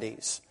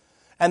mid-70s.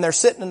 And they're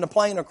sitting in the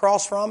plane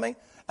across from me.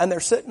 And they're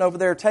sitting over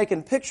there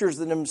taking pictures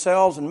of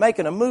themselves and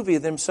making a movie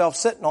of themselves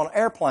sitting on an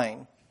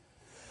airplane.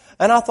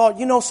 And I thought,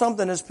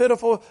 something is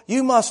pitiful.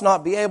 You must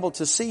not be able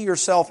to see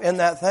yourself in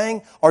that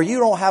thing, or you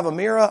don't have a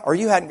mirror, or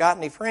you hadn't got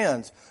any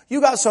friends.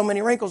 You got so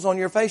many wrinkles on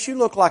your face, you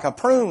look like a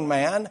prune,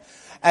 man.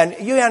 And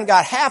you haven't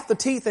got half the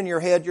teeth in your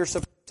head you're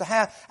supposed to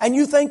have. And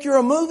you think you're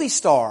a movie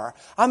star.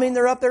 I mean,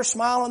 they're up there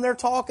smiling, they're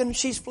talking,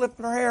 she's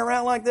flipping her hair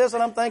around like this,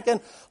 and I'm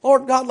thinking,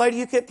 Lord God, lady,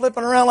 you keep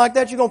flipping around like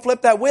that, you're going to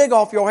flip that wig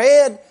off your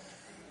head.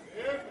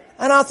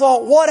 And I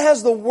thought, what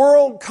has the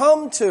world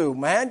come to,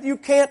 man? You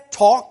can't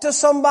talk to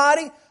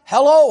somebody?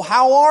 Hello,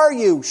 how are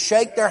you?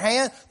 Shake their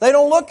hand. They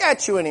don't look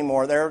at you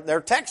anymore. They're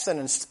texting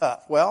and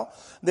stuff. Well,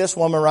 this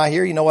woman right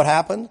here, you know what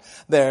happened?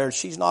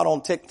 She's not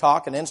on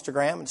TikTok and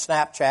Instagram and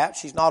Snapchat.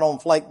 She's not on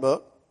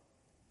Flakebook.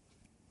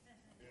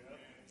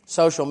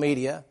 Social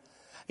media.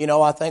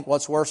 I think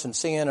what's worse than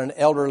seeing an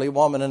elderly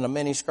woman in a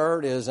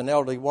miniskirt is an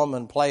elderly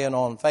woman playing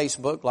on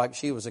Facebook like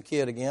she was a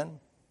kid again.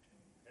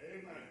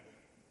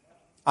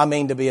 I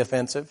mean to be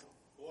offensive.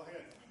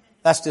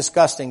 That's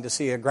disgusting to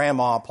see a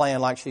grandma playing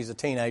like she's a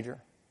teenager.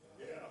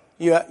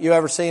 You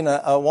ever seen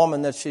a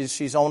woman that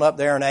she's on up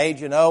there in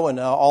age, and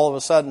all of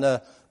a sudden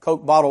the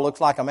Coke bottle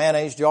looks like a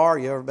mayonnaise jar?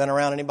 You ever been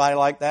around anybody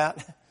like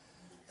that?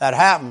 That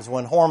happens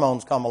when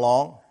hormones come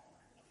along.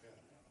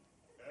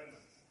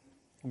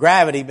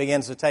 Gravity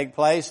begins to take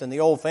place and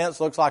the old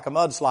fence looks like a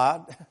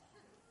mudslide.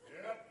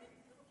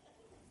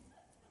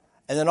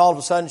 And then all of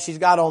a sudden she's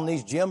got on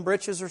these gym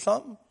britches or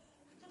something.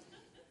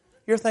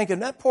 You're thinking,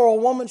 that poor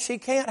old woman, she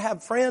can't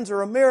have friends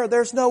or a mirror.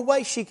 There's no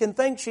way she can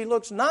think she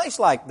looks nice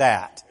like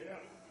that.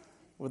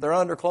 With their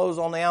underclothes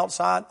on the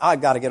outside. I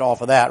got to get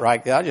off of that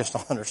right there. I just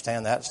don't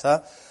understand that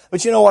stuff.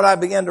 But you know what I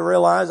began to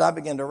realize? I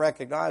began to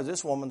recognize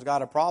this woman's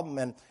got a problem,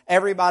 and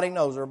everybody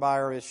knows her by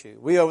her issue.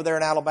 We over there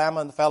in Alabama,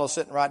 and the fellow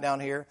sitting right down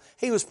here,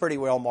 he was pretty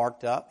well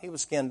marked up. He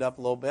was skinned up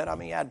a little bit. I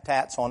mean, he had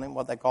tats on him,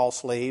 what they call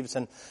sleeves,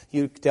 and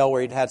you could tell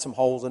where he'd had some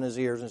holes in his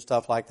ears and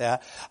stuff like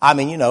that. I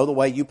mean, the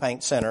way you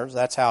paint sinners,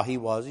 that's how he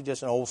was. He's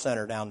just an old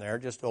sinner down there,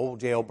 just an old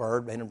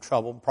jailbird, made him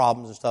trouble,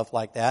 problems and stuff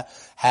like that.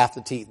 Half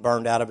the teeth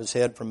burned out of his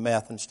head from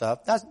meth and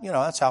stuff.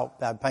 That's how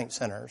I paint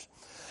sinners.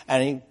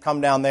 And he come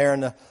down there,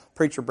 and the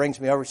preacher brings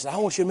me over. He said, I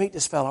want you to meet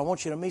this fellow. I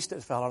want you to meet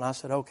this fellow. And I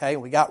said, okay.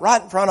 And we got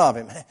right in front of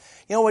him.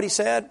 You know what he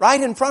said?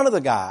 Right in front of the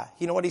guy.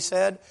 You know what he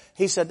said?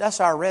 He said, that's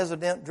our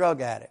resident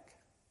drug addict.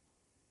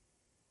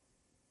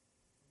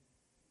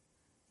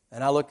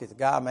 And I looked at the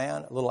guy,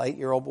 man, a little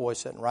 8-year-old boy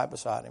sitting right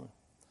beside him.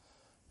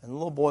 And the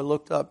little boy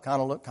looked up,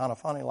 looked kind of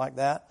funny like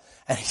that.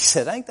 And he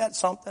said, ain't that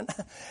something?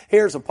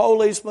 Here's a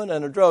policeman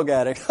and a drug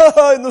addict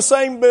in the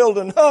same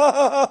building.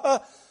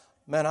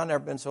 Man, I've never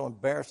been so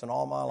embarrassed in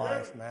all my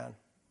life, man.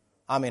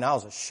 I mean, I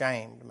was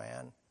ashamed,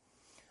 man.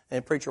 And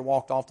the preacher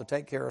walked off to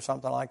take care of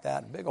something like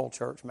that. Big old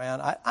church, man.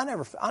 I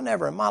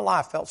never in my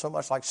life felt so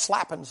much like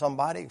slapping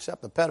somebody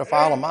except the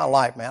pedophile in my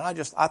life, man.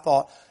 I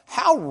thought,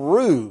 how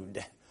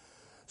rude.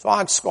 So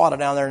I squatted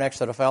down there next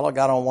to the fellow,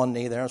 got on one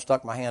knee there and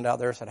stuck my hand out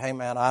there and said, hey,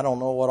 man, I don't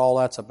know what all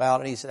that's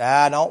about. And he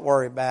said, don't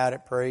worry about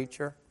it,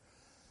 preacher.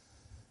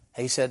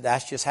 He said,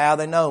 that's just how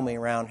they know me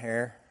around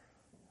here.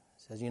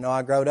 He says,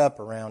 I growed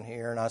up around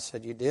here. And I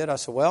said, you did? I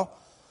said, well,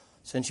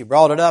 since you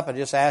brought it up, I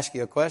just asked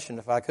you a question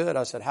if I could.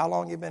 I said, how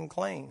long you been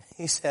clean?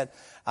 He said,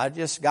 I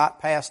just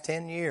got past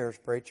 10 years,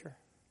 preacher.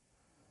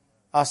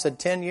 I said,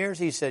 10 years?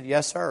 He said,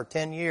 yes, sir,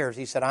 10 years.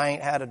 He said, I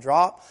ain't had a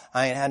drop.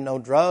 I ain't had no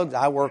drugs.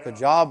 I work a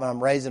job and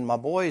I'm raising my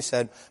boy. He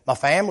said, my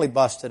family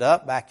busted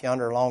up back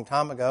yonder a long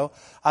time ago.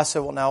 I said,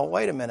 well, now,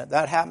 wait a minute.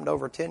 That happened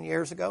over 10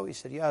 years ago? He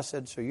said, yeah. I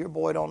said, so your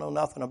boy don't know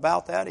nothing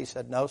about that? He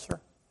said, no,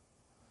 sir.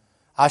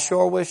 I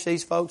sure wish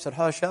these folks would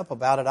hush up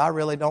about it. I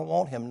really don't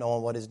want him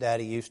knowing what his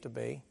daddy used to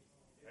be.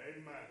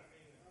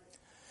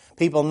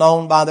 People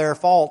known by their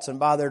faults and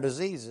by their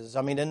diseases.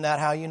 I mean, isn't that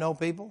how you know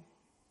people?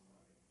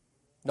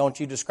 Don't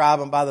you describe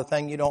them by the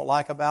thing you don't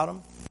like about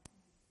them?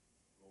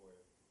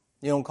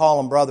 You don't call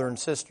them brother and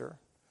sister.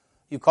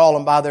 You call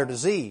them by their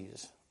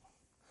disease.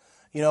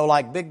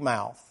 Like big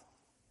mouth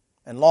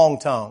and long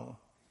tongue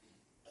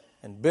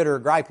and bitter,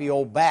 gripey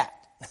old bat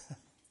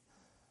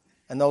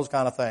and those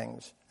kind of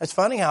things. It's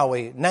funny how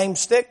we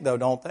names stick, though,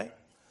 don't they?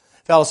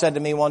 A fellow said to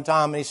me one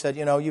time, and he said,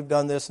 you've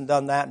done this and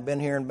done that and been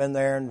here and been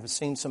there and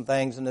seen some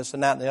things and this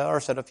and that and the other. I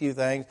said a few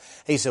things.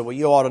 He said, well,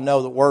 you ought to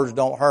know that words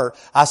don't hurt.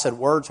 I said,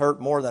 words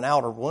hurt more than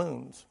outer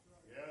wounds.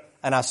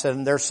 And I said,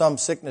 and there's some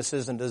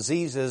sicknesses and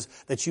diseases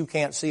that you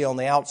can't see on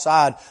the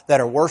outside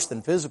that are worse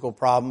than physical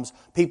problems.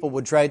 People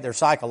would trade their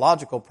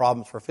psychological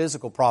problems for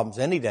physical problems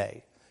any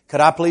day.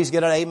 Could I please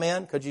get an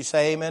amen? Could you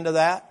say amen to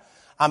that?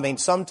 I mean,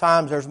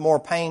 sometimes there's more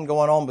pain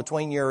going on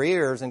between your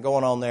ears than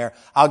going on there.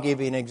 I'll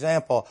give you an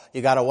example.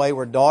 You got a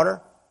wayward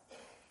daughter.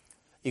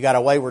 You got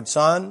a wayward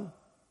son.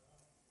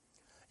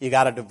 You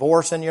got a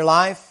divorce in your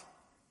life.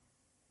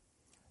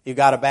 You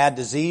got a bad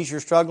disease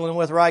you're struggling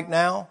with right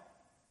now.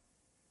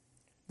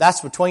 That's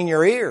between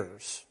your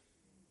ears.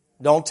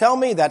 Don't tell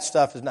me that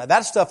stuff is not.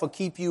 That stuff will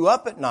keep you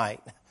up at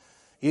night.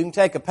 You can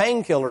take a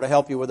painkiller to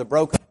help you with a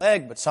broken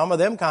leg, but some of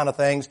them kind of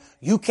things,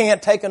 you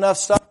can't take enough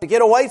stuff to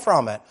get away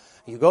from it.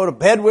 You go to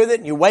bed with it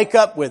and you wake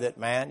up with it,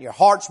 man. Your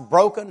heart's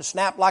broken,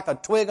 snapped like a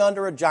twig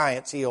under a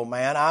giant's heel,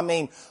 man. I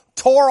mean,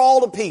 tore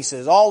all to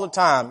pieces all the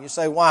time. You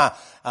say, why?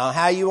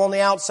 How you on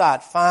the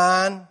outside?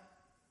 Fine.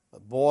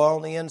 But boy,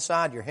 on the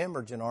inside, you're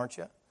hemorrhaging, aren't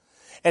you?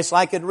 It's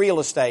like in real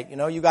estate. You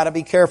know, you got to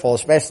be careful,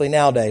 especially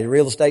nowadays. The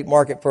real estate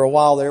market for a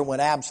while there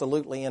went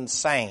absolutely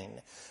insane.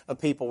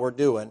 People were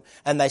doing.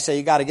 And they say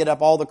you got to get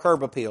up all the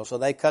curb appeal. So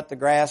they cut the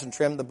grass and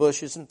trim the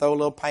bushes and throw a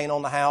little paint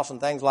on the house and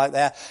things like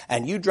that.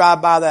 And you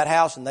drive by that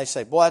house and they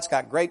say, boy, it's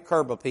got great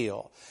curb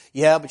appeal.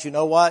 Yeah, but you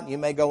know what? You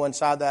may go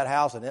inside that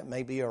house and it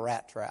may be a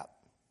rat trap.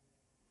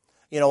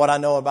 You know what I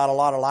know about a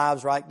lot of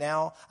lives right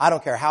now? I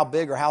don't care how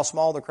big or how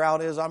small the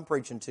crowd is I'm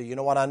preaching to. You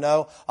know what I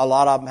know? A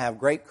lot of them have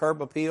great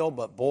curb appeal,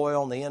 but boy,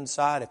 on the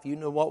inside, if you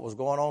knew what was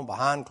going on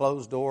behind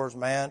closed doors,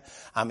 man,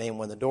 I mean,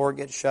 when the door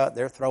gets shut,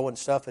 they're throwing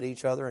stuff at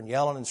each other and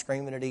yelling and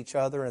screaming at each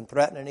other and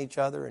threatening each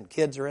other, and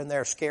kids are in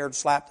there scared,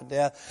 slapped to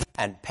death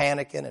and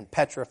panicking and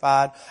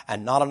petrified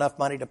and not enough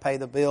money to pay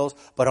the bills,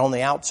 but on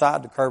the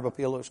outside, the curb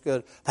appeal looks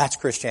good. That's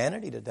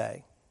Christianity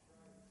today.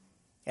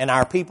 And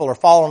our people are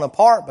falling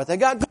apart, but they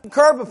got good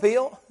curb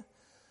appeal.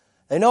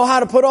 They know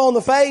how to put on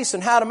the face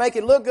and how to make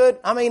it look good.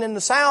 I mean, in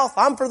the South,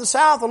 I'm for the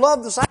South. I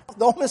love the South.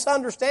 Don't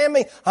misunderstand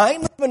me. I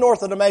ain't living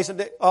north of the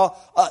Mason.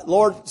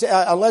 Lord,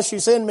 unless you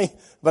send me,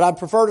 but I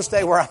prefer to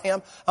stay where I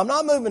am. I'm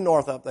not moving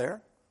north up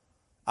there.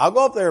 I'll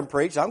go up there and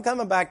preach. I'm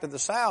coming back to the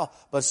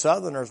South. But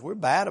Southerners, we're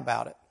bad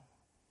about it.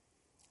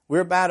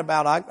 We're bad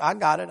about it. I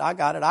got it.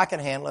 I can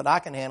handle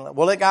it.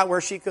 Well, it got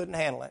where she couldn't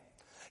handle it.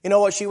 You know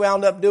what she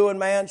wound up doing,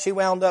 man? She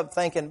wound up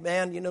thinking,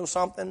 man, you know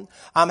something?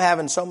 I'm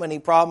having so many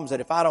problems that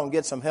if I don't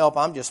get some help,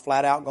 I'm just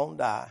flat out going to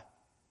die.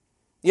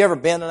 You ever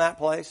been in that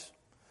place?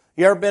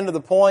 You ever been to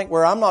the point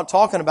where I'm not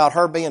talking about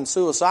her being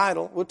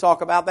suicidal? We'll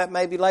talk about that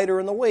maybe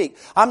later in the week.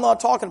 I'm not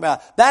talking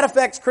about that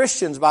affects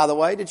Christians, by the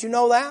way. Did you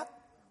know that?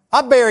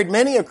 I've buried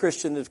many a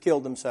Christian that have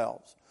killed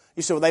themselves.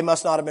 You say, well, they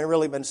must not have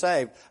really been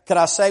saved. Could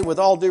I say with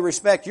all due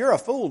respect, you're a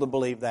fool to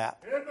believe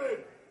that.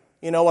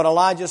 You know what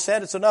Elijah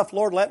said? It's enough,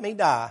 Lord, let me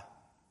die.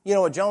 You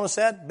know what Jonah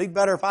said? It'd be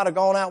better if I'd have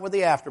gone out with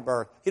the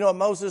afterbirth. You know what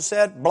Moses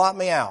said? Blot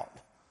me out.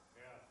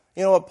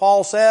 You know what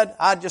Paul said?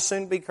 I'd just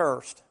soon be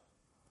cursed.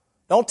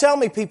 Don't tell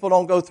me people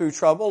don't go through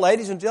trouble.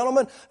 Ladies and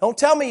gentlemen, don't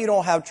tell me you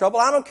don't have trouble.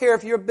 I don't care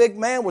if you're a big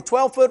man with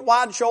 12-foot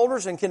wide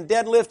shoulders and can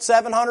deadlift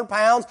 700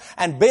 pounds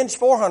and bench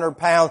 400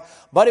 pounds.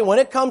 Buddy, when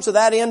it comes to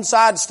that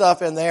inside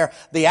stuff in there,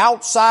 the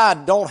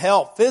outside don't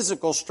help.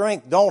 Physical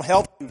strength don't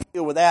help you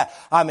deal with that.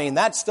 I mean,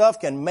 that stuff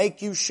can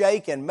make you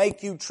shake and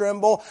make you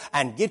tremble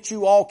and get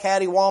you all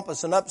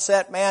cattywampus and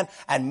upset, man,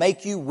 and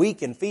make you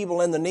weak and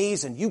feeble in the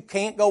knees, and you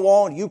can't go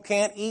on, you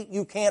can't eat,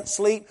 you can't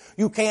sleep,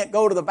 you can't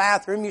go to the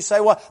bathroom. You say,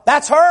 well,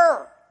 that's her.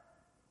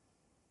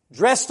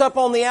 Dressed up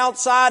on the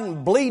outside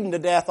and bleeding to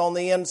death on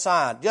the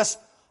inside. Just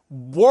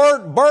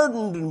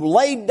burdened and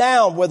laid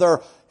down with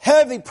her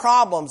heavy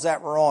problems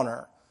that were on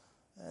her.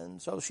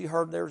 And so she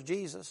heard there's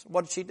Jesus.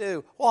 What did she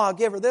do? Well, I'll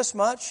give her this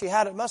much. She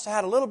must have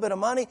had a little bit of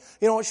money.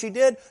 You know what she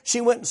did?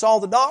 She went and saw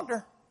the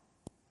doctor.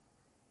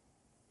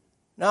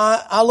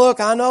 Now,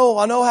 I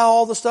know how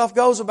all the stuff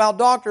goes about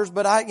doctors,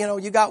 but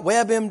you got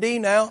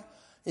WebMD now.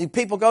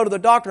 People go to the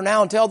doctor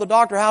now and tell the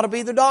doctor how to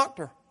be the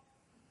doctor.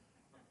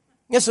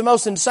 It's the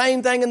most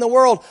insane thing in the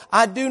world.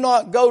 I do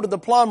not go to the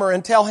plumber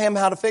and tell him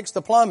how to fix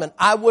the plumbing.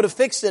 I would have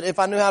fixed it if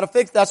I knew how to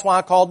fix it. That's why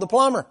I called the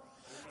plumber.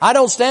 I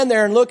don't stand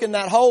there and look in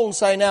that hole and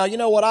say, now, you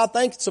know what, I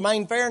think it's a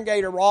main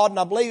Fahrengator rod, and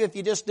I believe if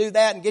you just do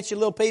that and get your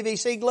little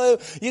PVC glue,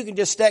 you can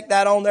just stick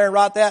that on there and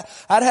write that.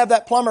 I'd have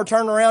that plumber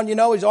turn around,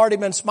 he's already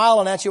been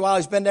smiling at you while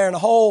he's been there in the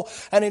hole,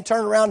 and he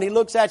turns around and he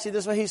looks at you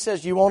this way, he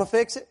says, you want to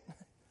fix it?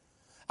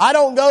 I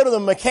don't go to the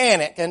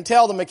mechanic and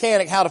tell the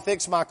mechanic how to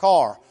fix my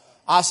car.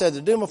 I said,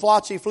 the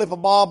Dumaflachi,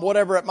 flip-a-bob,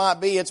 whatever it might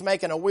be, it's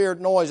making a weird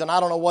noise and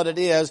I don't know what it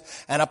is.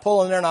 And I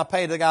pull in there and I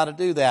pay the guy to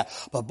do that.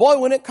 But boy,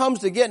 when it comes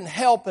to getting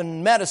help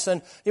and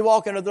medicine, you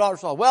walk into the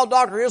doctor's office. Well,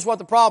 doctor, here's what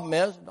the problem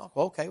is.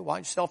 Okay, why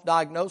don't you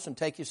self-diagnose and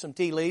take you some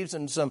tea leaves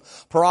and some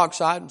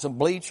peroxide and some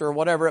bleach or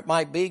whatever it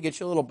might be. Get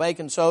you a little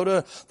baking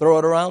soda, throw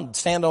it around,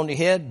 stand on your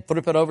head,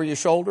 flip it over your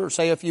shoulder,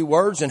 say a few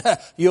words, and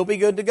you'll be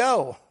good to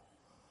go.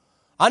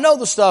 I know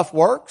the stuff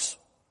works.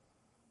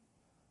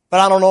 But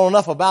I don't know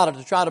enough about it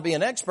to try to be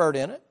an expert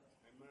in it.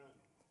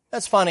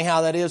 That's funny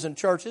how that is in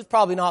church. It's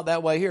probably not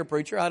that way here,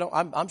 preacher.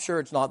 I'm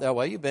sure it's not that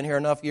way. You've been here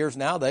enough years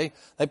now. They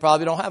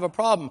probably don't have a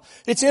problem.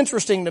 It's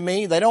interesting to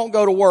me. They don't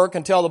go to work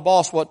and tell the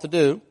boss what to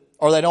do,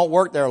 or they don't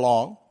work there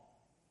long.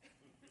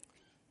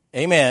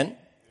 Amen.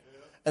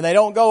 And they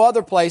don't go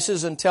other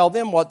places and tell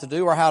them what to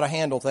do or how to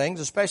handle things,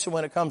 especially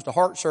when it comes to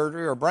heart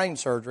surgery or brain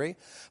surgery.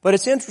 But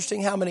it's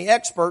interesting how many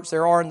experts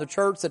there are in the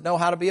church that know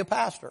how to be a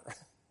pastor.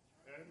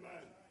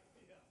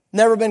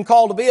 Never been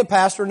called to be a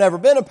pastor, never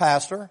been a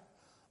pastor,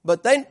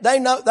 but they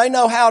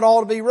know how it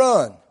ought to be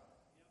run.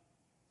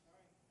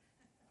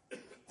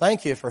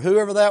 Thank you for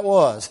whoever that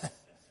was.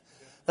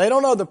 They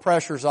don't know the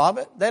pressures of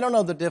it. They don't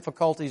know the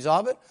difficulties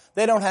of it.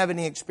 They don't have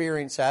any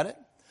experience at it.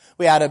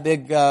 We had a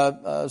big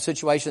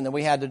situation that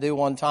we had to do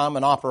one time,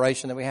 an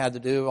operation that we had to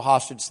do, a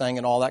hostage thing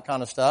and all that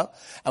kind of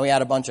stuff. And we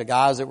had a bunch of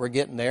guys that were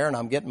getting there, and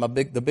I'm getting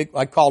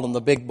I called them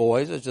the big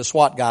boys. It's the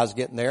SWAT guys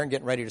getting there and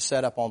getting ready to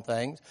set up on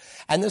things.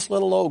 And this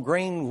little old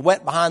green,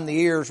 wet behind the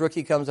ears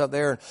rookie comes up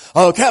there and,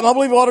 oh, Captain, I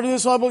believe you ought to do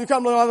this. I believe you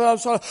can't believe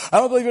I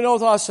don't believe you know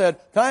what I said.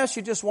 Can I ask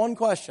you just one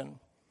question?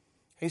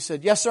 He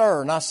said, yes,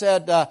 sir. And I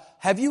said,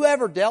 have you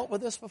ever dealt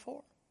with this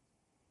before?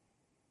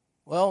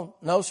 Well,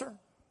 no, sir.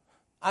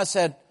 I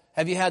said,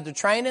 have you had the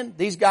training?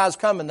 These guys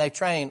come and they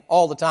train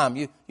all the time.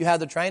 You had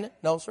the training?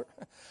 No, sir.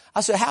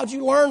 I said, how'd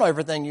you learn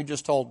everything you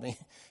just told me?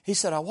 He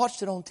said, I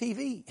watched it on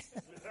TV.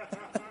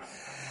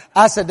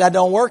 I said, that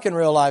don't work in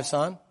real life,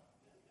 son.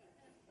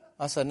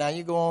 I said, now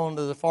you go on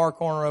to the far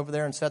corner over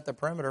there and set the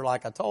perimeter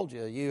like I told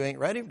you. You ain't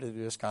ready to do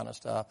this kind of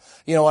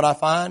stuff. You know what I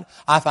find?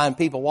 I find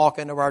people walk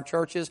into our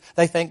churches,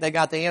 they think they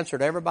got the answer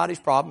to everybody's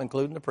problem,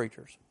 including the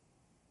preachers.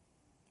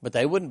 But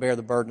they wouldn't bear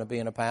the burden of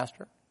being a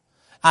pastor.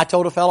 I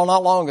told a fellow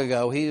not long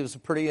ago, he was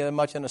pretty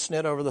much in a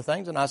snit over the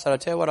things, and I said, I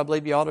tell you what I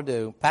believe you ought to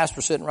do.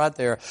 Pastor sitting right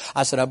there.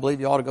 I said, I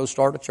believe you ought to go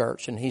start a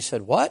church. And he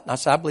said, what? And I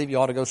said, I believe you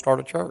ought to go start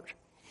a church.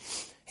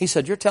 He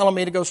said, you're telling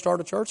me to go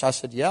start a church? I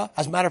said, yeah.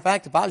 As a matter of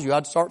fact, if I was you,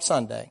 I'd start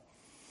Sunday.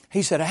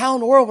 He said, how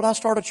in the world would I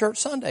start a church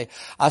Sunday?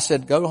 I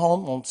said, go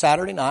home on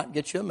Saturday night,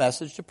 get you a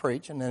message to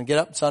preach, and then get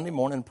up Sunday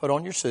morning and put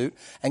on your suit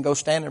and go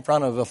stand in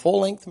front of a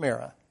full-length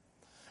mirror.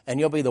 And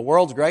you'll be the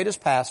world's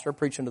greatest pastor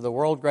preaching to the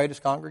world's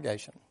greatest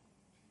congregation.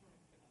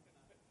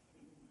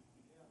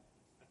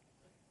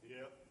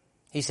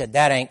 He said,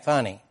 that ain't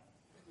funny.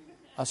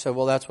 I said,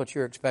 well, that's what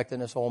you're expecting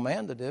this old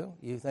man to do.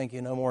 You think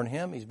you know more than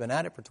him. He's been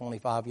at it for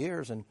 25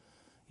 years, and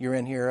you're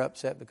in here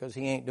upset because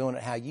he ain't doing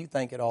it how you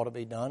think it ought to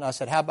be done. I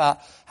said, how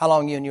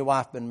long you and your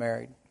wife been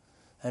married?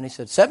 And he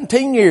said,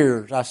 17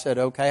 years. I said,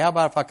 okay, how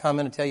about if I come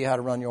in and tell you how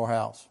to run your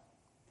house?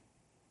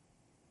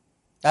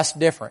 That's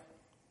different.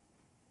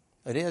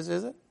 It is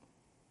it?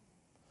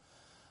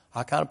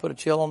 I kind of put a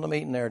chill on the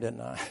meeting there,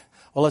 didn't I?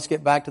 Well, let's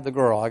get back to the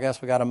girl. I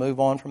guess we got to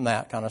move on from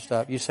that kind of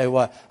stuff. You say,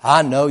 what?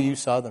 I know you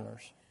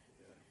Southerners.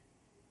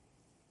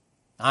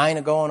 I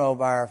ain't going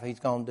over there if he's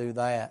going to do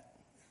that.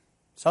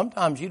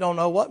 Sometimes you don't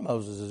know what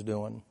Moses is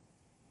doing.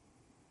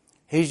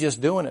 He's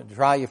just doing it to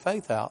try your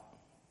faith out.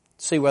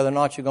 See whether or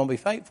not you're going to be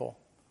faithful.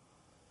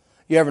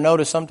 You ever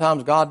notice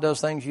sometimes God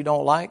does things you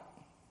don't like?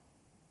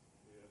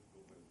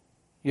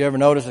 You ever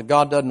notice that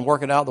God doesn't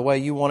work it out the way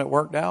you want it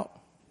worked out?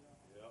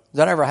 Does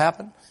that ever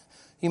happen?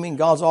 You mean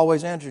God's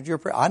always answered your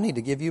prayer? I need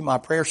to give you my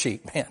prayer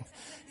sheet, man.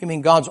 You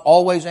mean God's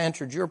always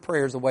answered your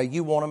prayers the way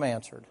you want them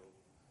answered?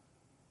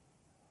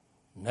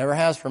 Never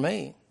has for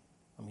me.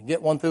 I mean,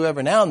 get one through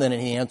every now and then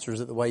and he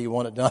answers it the way you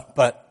want it done.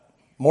 But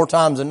more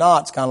times than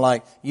not, it's kind of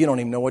like, you don't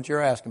even know what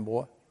you're asking,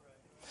 boy.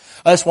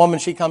 This woman,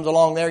 she comes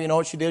along there, you know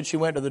what she did? She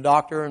went to the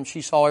doctor and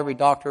she saw every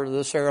doctor,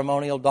 the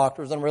ceremonial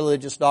doctors and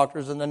religious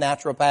doctors and the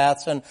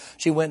naturopaths, and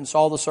she went and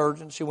saw the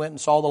surgeons. She went and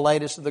saw the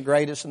latest and the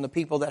greatest and the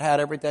people that had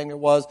everything there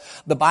was.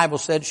 The Bible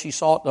said she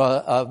sought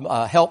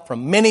help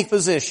from many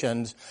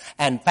physicians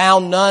and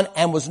found none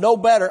and was no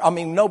better,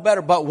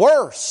 but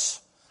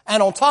worse.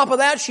 And on top of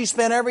that, she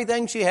spent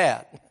everything she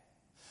had.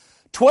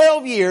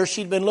 12 years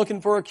she'd been looking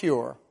for a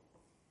cure.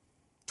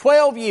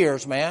 12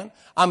 years, man.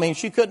 I mean,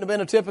 she couldn't have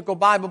been a typical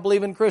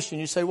Bible-believing Christian.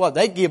 You say, what?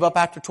 They'd give up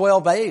after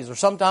 12 days or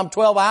sometimes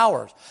 12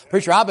 hours.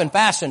 Preacher, I've been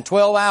fasting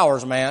 12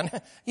 hours, man.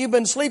 You've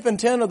been sleeping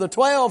 10 of the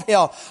 12?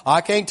 Hell, I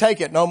can't take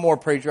it no more,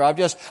 preacher. I've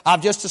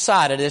just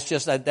decided. It's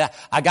just that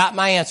I got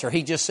my answer.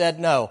 He just said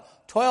no.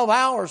 12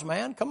 hours,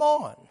 man. Come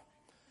on.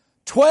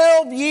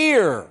 12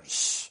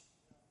 years.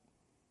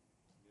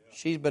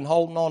 She's been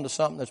holding on to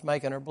something that's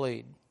making her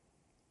bleed.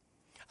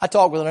 I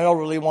talked with an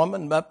elderly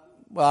woman, but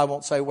well, I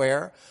won't say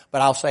where,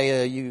 but I'll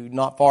say you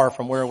not far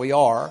from where we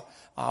are.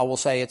 I will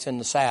say it's in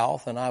the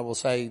south, and I will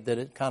say that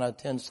it kind of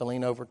tends to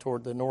lean over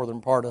toward the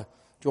northern part of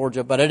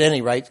Georgia. But at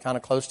any rate, it's kind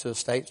of close to a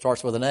state.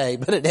 Starts with an A.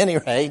 But at any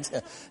rate,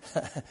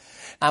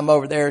 I'm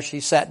over there. She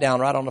sat down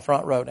right on the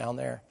front row down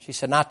there. She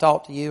said, "And I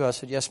talked to you?" I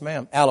said, "Yes,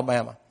 ma'am."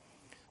 Alabama,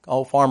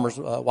 old farmer's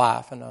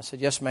wife. And I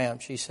said, "Yes, ma'am."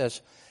 She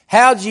says,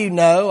 "How'd you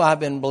know I've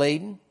been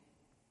bleeding?"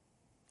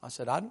 I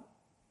said, I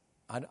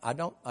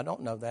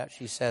don't know that.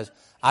 She says,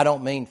 "I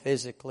don't mean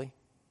physically."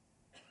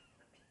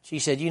 She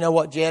said, "You know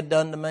what Jed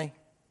done to me?"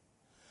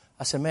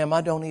 I said, "Ma'am,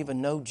 I don't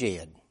even know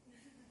Jed.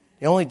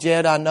 The only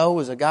Jed I know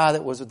is a guy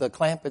that was with the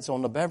Clampetts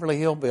on the Beverly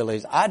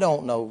Hillbillies. I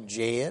don't know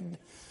Jed."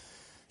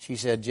 She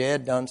said,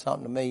 "Jed done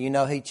something to me. You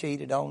know he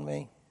cheated on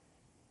me?"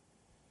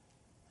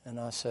 And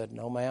I said,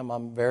 "No, ma'am,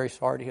 I'm very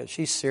sorry to hear."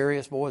 She's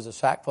serious, boy, it's a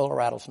sack full of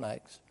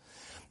rattlesnakes.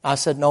 I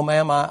said, "No,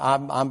 ma'am,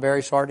 I'm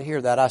very sorry to hear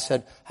that." I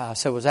said,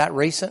 "Was that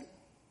recent?"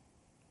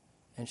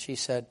 And she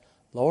said,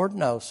 "Lord,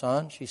 no,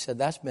 son." She said,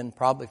 "That's been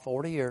probably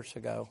 40 years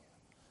ago.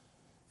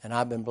 And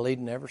I've been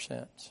bleeding ever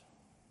since."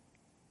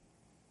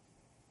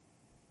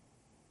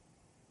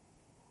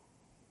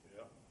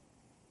 Yeah.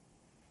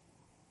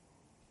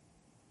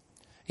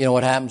 You know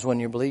what happens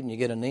when you're bleeding? You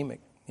get anemic.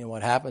 You know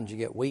what happens? You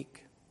get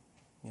weak.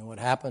 You know what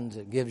happens?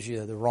 It gives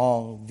you the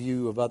wrong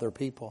view of other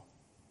people.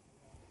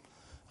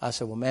 I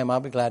said, well, ma'am,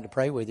 I'll be glad to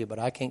pray with you, but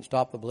I can't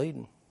stop the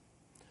bleeding.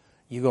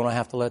 You're going to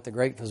have to let the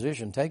great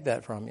physician take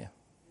that from you.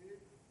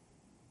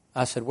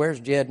 I said, where's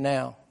Jed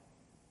now?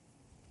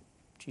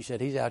 She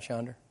said, he's out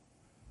yonder.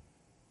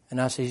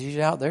 And I said, he's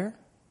out there?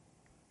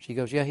 She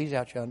goes, yeah, he's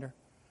out yonder.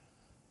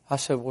 I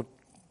said, well,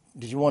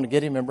 did you want to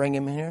get him and bring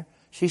him in here?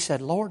 She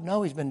said, Lord,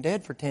 no, he's been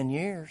dead for 10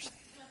 years.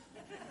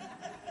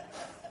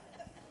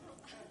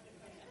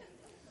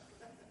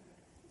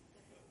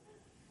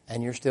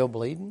 And you're still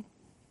bleeding?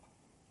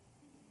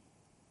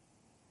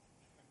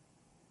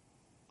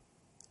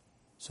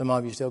 Some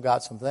of you still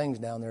got some things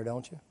down there,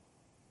 don't you?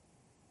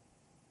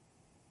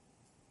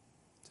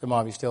 Some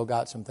of you still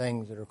got some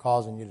things that are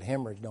causing you to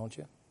hemorrhage, don't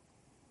you?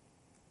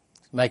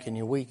 It's making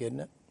you weak, isn't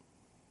it?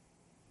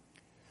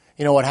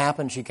 You know what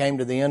happened? She came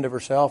to the end of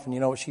herself, and you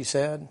know what she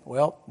said?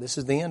 Well, this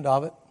is the end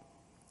of it.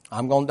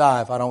 I'm going to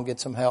die if I don't get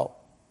some help.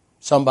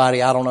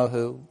 Somebody, I don't know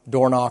who,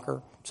 door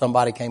knocker,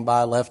 somebody came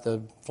by, left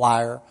a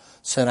flyer,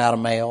 sent out a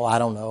mail, I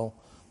don't know,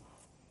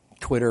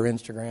 Twitter,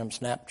 Instagram,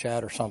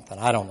 Snapchat or something,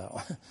 I don't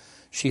know.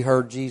 She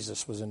heard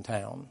Jesus was in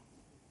town.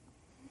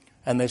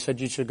 And they said,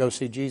 you should go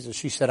see Jesus.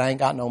 She said, I ain't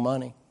got no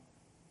money.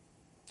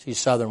 She's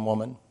a Southern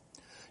woman.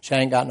 She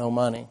ain't got no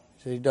money.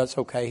 She said, that's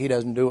okay. He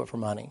doesn't do it for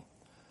money.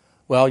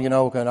 Well, you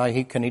know,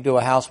 can he do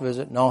a house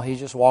visit? No, he's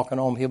just walking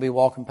home. He'll be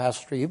walking past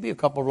the street. He'll be a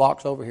couple of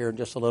blocks over here in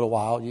just a little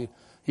while.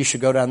 You should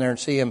go down there and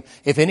see him.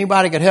 If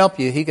anybody could help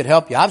you, he could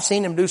help you. I've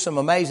seen him do some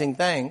amazing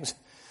things.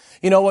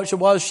 You know what she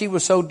was? She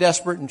was so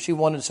desperate and she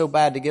wanted so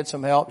bad to get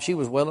some help. She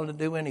was willing to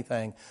do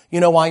anything. You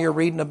know why you're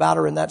reading about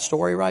her in that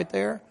story right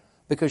there?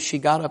 Because she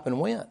got up and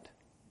went.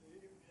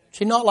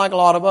 She's not like a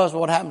lot of us.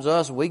 What happens to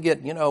us? We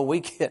get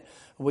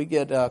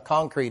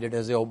concreted,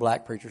 as the old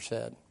black preacher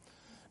said.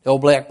 The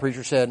old black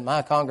preacher said,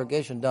 my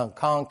congregation done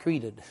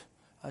concreted.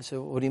 I said,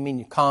 what do you mean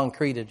you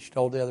concreted? She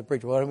told the other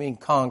preacher, what do you mean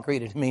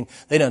concreted? I mean,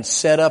 they done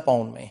set up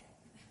on me.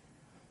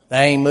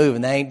 They ain't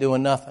moving. They ain't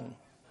doing nothing.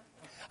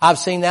 I've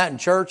seen that in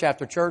church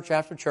after church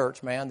after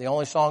church, man. The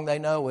only song they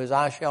know is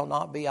I shall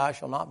not be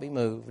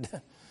moved.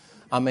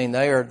 I mean,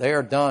 they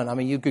are done. I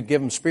mean, you could give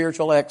them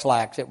spiritual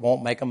X-lax. It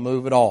won't make them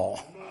move at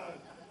all.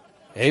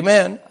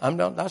 Amen.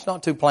 That's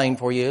not too plain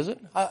for you, is it?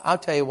 I'll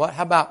tell you what.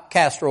 How about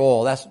castor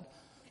oil? That's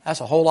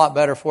a whole lot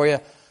better for you.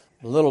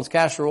 A little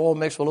castor oil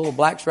mixed with a little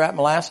blackstrap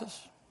molasses.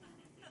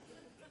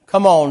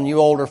 Come on, you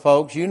older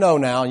folks. You know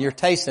now. You're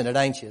tasting it,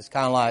 ain't you? It's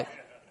kind of like,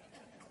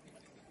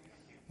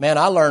 man,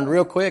 I learned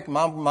real quick.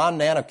 My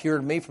Nana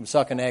cured me from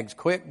sucking eggs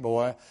quick,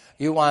 boy.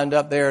 You wind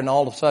up there and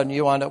all of a sudden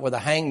you wind up with a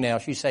hangnail.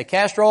 She say,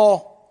 castor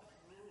oil.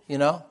 You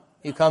know,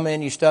 you come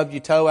in, you stubbed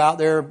your toe out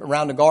there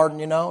around the garden,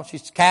 you know.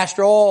 She's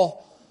castor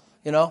oil.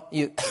 You know,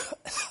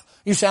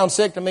 you sound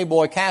sick to me,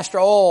 boy. Castor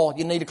oil.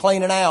 You need to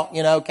clean it out.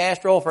 You know,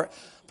 castor oil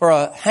for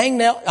a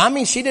hangnail. I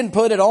mean, she didn't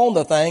put it on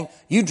the thing.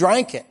 You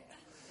drank it.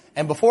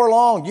 And before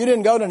long, you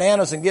didn't go to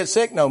Nana's and get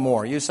sick no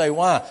more. You say,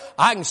 why?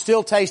 I can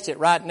still taste it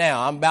right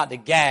now. I'm about to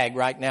gag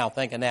right now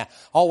thinking that.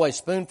 Always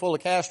spoonful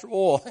of castor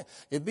oil.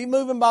 It'd be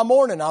moving by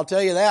morning. I'll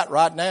tell you that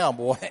right now,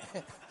 boy.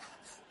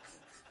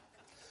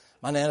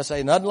 My Nana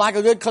say, nothing like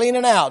a good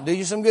cleaning out. Do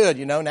you some good,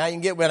 you know. Now you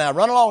can get, now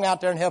run along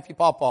out there and help your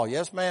pawpaw.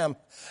 Yes, ma'am.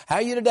 How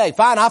are you today?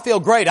 Fine. I feel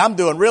great. I'm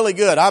doing really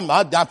good. I'm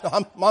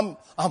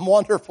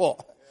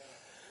wonderful.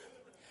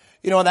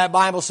 You know, that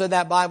Bible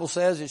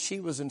says that she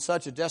was in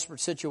such a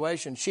desperate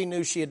situation. She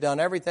knew she had done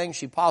everything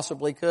she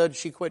possibly could.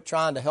 She quit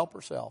trying to help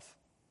herself.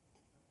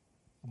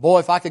 Boy,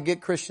 if I could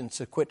get Christians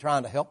to quit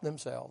trying to help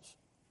themselves.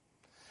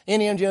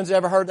 Any Indians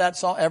ever heard that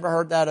song? Ever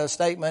heard that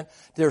statement?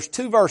 There's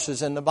 2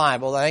 verses in the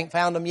Bible. I ain't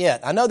found them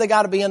yet. I know they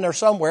got to be in there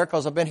somewhere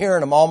because I've been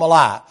hearing them all my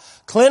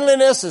life.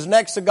 Cleanliness is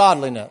next to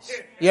godliness.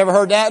 You ever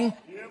heard that one?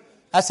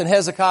 That's in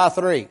Hezekiah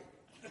 3.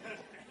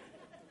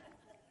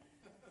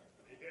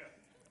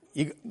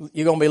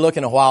 You're going to be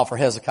looking a while for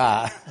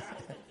Hezekiah.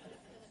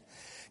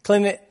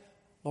 Cleanliness.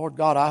 Lord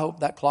God, I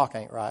hope that clock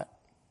ain't right.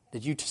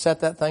 Did you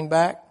set that thing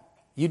back?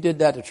 You did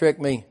that to trick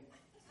me.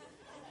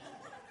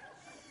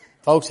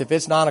 Folks, if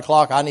it's 9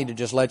 o'clock, I need to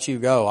just let you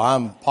go. I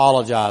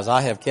apologize.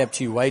 I have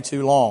kept you way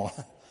too long.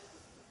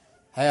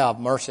 Have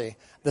mercy.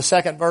 The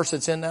second verse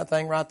that's in that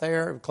thing right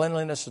there,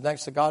 cleanliness is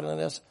next to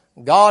godliness.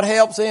 God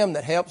helps them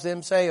that helps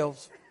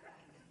themselves.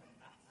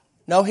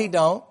 No, He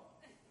don't.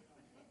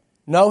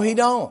 No, He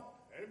don't.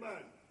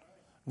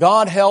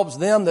 God helps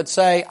them that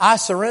say, I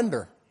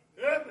surrender.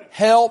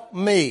 Help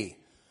me.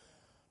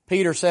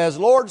 Peter says,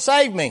 Lord,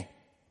 save me.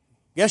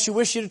 Guess you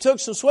wish you'd have took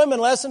some swimming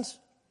lessons.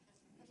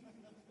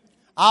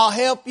 I'll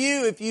help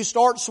you if you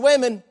start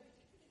swimming.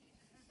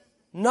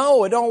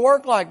 No, it don't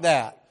work like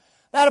that.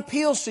 That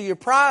appeals to your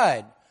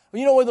pride.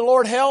 You know where the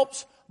Lord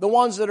helps? The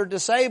ones that are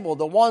disabled,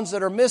 the ones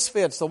that are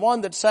misfits, the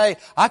ones that say,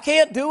 I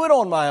can't do it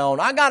on my own.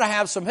 I got to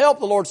have some help.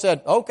 The Lord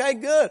said, okay,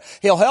 good.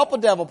 He'll help a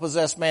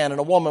devil-possessed man and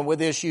a woman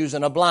with issues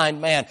and a blind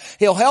man.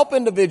 He'll help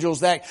individuals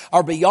that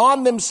are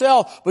beyond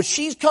themselves. But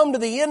she's come to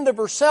the end of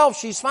herself.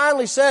 She's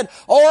finally said,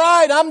 all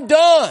right, I'm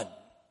done.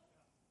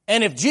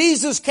 And if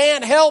Jesus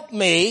can't help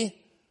me,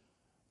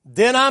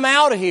 then I'm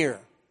out of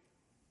here.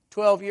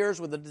 12 years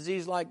with a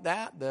disease like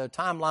that, the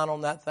timeline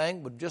on that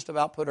thing would just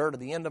about put her to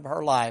the end of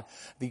her life.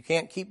 You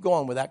can't keep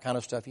going with that kind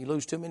of stuff. You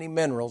lose too many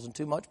minerals and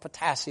too much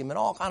potassium and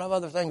all kind of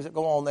other things that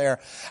go on there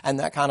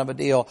and that kind of a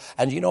deal.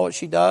 And you know what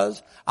she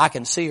does? I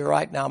can see her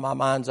right now in my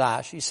mind's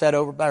eye. She sat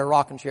over by her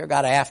rocking chair,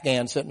 got an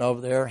Afghan sitting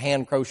over there,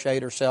 hand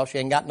crocheted herself. She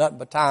ain't got nothing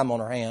but time on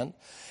her hand.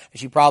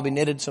 She probably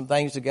knitted some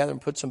things together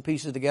and put some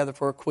pieces together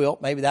for a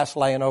quilt. Maybe that's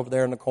laying over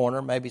there in the corner.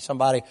 Maybe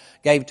somebody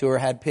gave it to her,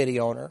 had pity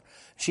on her.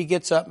 She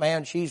gets up,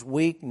 man, she's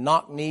weak,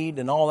 knock-kneed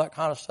and all that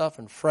kind of stuff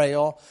and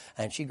frail.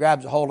 And she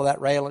grabs a hold of that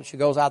rail and she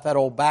goes out that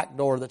old back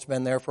door that's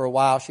been there for a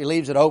while. She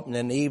leaves it open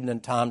in the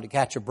evening time to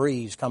catch a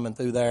breeze coming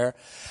through there.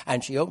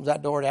 And she opens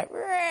that door, that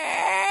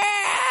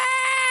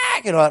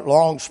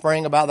long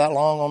spring about that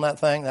long on that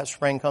thing. That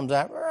spring comes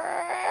out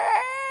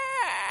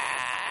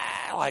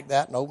like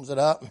that and opens it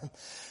up.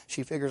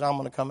 She figures I'm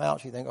going to come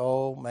out. She thinks,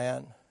 oh,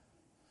 man,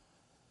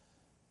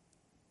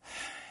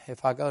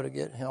 if I go to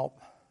get help,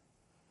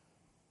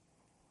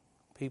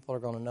 people are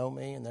going to know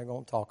me and they're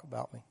going to talk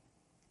about me.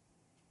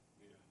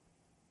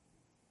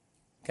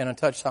 Can I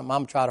touch something? I'm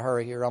going to try to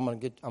hurry here. I'm going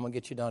to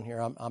get you done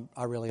here.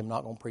 I really am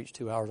not going to preach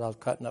 2 hours. I was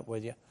cutting up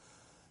with you.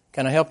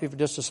 Can I help you for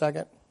just a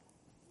second?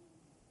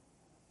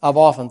 I've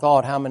often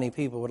thought how many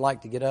people would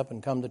like to get up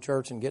and come to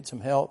church and get some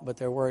help, but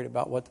they're worried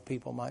about what the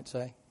people might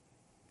say.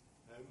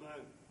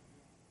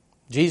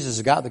 Jesus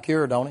has got the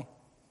cure, don't he?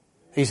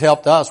 He's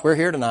helped us. We're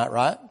here tonight,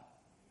 right?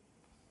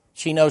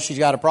 She knows she's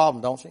got a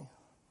problem, don't she?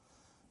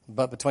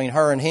 But between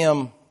her and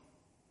him,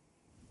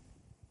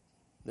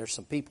 there's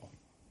some people.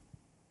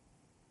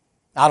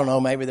 I don't know,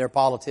 maybe they're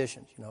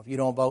politicians. You know, if you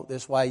don't vote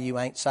this way, you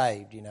ain't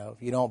saved. You know,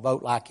 if you don't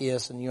vote like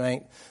this and you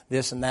ain't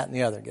this and that and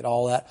the other. Get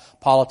all that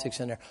politics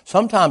in there.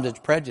 Sometimes it's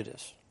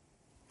prejudice.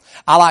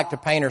 I like to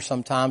paint her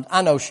sometimes.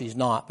 I know she's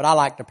not, but I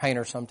like to paint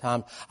her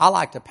sometimes. I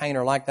like to paint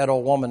her like that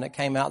old woman that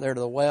came out there to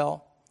the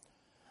well.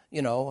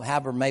 You know,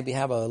 maybe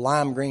have a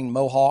lime green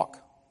mohawk.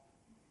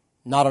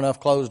 Not enough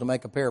clothes to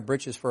make a pair of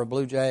breeches for a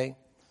blue jay.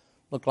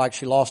 Looked like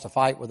she lost a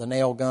fight with a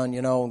nail gun,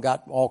 you know, and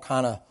got all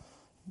kind of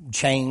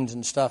chains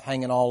and stuff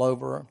hanging all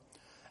over her.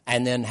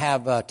 And then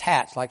have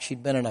tats like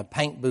she'd been in a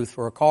paint booth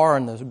for a car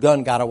and the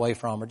gun got away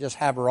from her. Just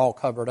have her all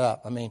covered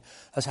up. I mean,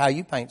 that's how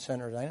you paint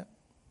sinners, ain't it?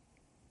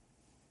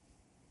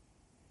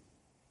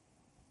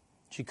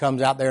 She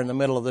comes out there in the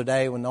middle of the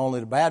day when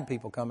only the bad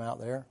people come out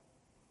there.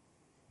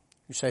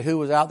 You say, who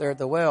was out there at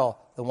the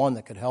well? The one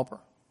that could help her.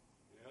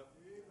 Yep.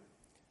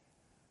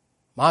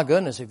 My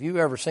goodness, if you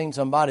ever seen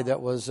somebody that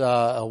was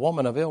a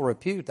woman of ill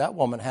repute, that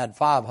woman had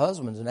 5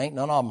 husbands and ain't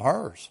none of them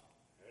hers.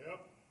 Yep.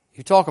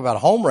 You talk about a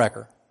home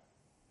wrecker.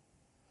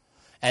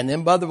 And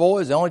them other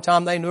boys, the only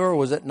time they knew her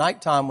was at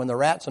nighttime when the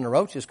rats and the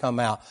roaches come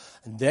out.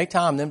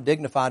 Daytime, them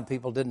dignified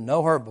people didn't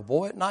know her, but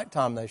boy, at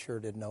nighttime they sure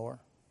did know her.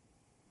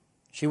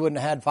 She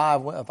wouldn't have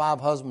had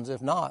 5 husbands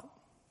if not.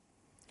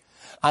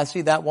 I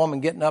see that woman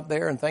getting up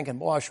there and thinking,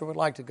 boy, I sure would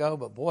like to go,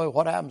 but boy,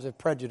 what happens if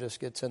prejudice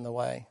gets in the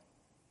way?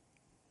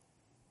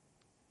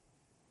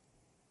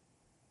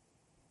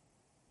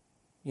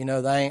 You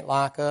know, they ain't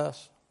like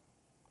us.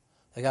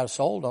 They got a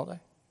soul, don't they?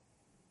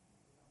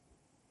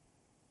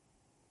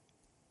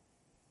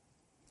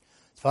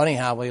 It's funny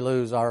how we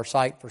lose our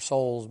sight for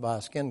souls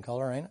by skin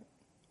color, ain't it?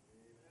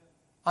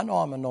 I know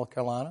I'm in North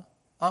Carolina.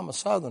 I'm a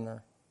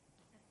Southerner.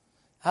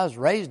 I was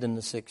raised in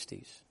the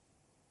 60s.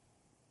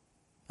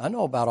 I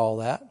know about all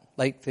that.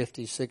 Late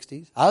 50s,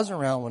 60s. I was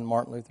around when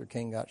Martin Luther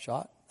King got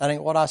shot. That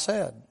ain't what I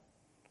said.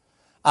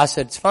 I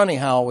said, it's funny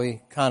how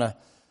we kind of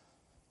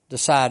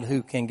decide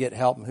who can get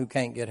help and who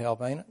can't get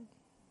help, ain't it?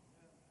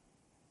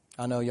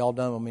 I know y'all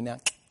done with me now.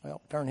 Well,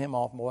 turn him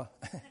off, boy.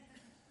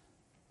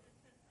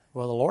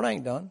 Well, the Lord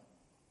ain't done.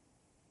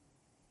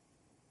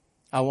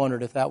 I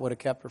wondered if that would have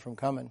kept her from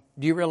coming.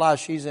 Do you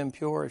realize she's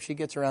impure? If she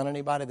gets around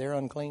anybody, they're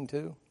unclean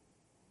too.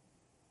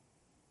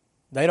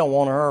 They don't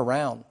want her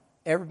around.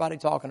 Everybody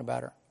talking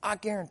about her. I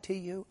guarantee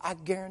you.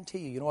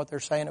 You know what they're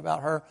saying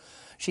about her?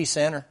 She's a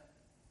sinner.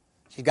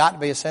 She's got to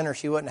be a sinner.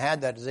 She wouldn't have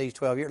had that disease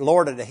 12 years.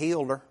 Lord would have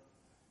healed her.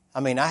 I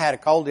mean, I had a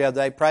cold the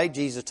other day. Prayed.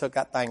 Jesus took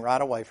that thing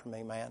right away from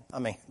me, man. I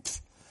mean,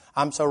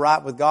 I'm so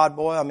right with God,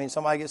 boy. I mean,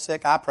 somebody gets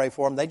sick, I pray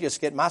for them. They just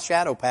get my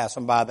shadow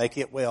passing by. They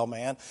get well,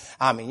 man.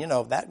 I mean, you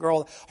know, that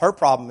girl, her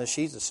problem is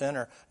she's a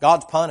sinner.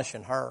 God's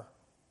punishing her.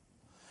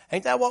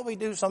 Ain't that what we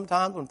do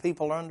sometimes when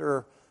people are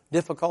under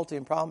difficulty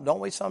and problem? Don't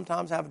we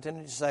sometimes have a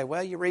tendency to say,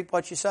 well, you reap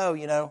what you sow,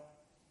 you know?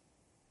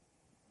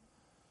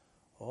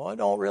 Well, it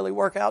don't really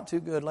work out too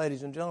good,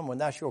 ladies and gentlemen, when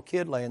that's your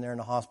kid laying there in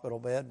the hospital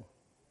bed.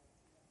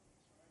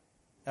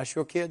 That's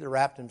your kid that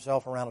wrapped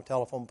himself around a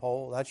telephone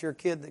pole. That's your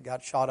kid that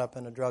got shot up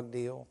in a drug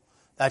deal.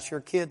 That's your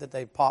kid that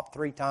they popped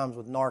 3 times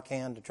with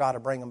Narcan to try to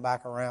bring him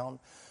back around.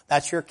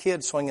 That's your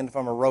kid swinging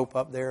from a rope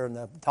up there in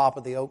the top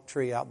of the oak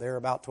tree out there,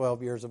 about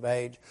 12 years of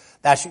age.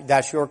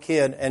 That's your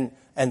kid, and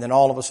then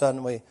all of a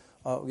sudden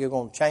you're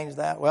going to change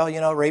that? Well,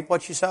 you know, reap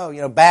what you sow.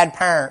 You know, bad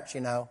parents,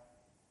 you know.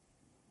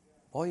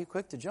 Boy, you're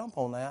quick to jump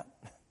on that.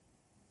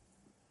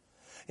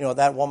 You know what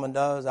that woman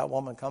does? That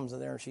woman comes in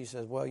there and she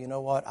says, well, you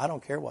know what? I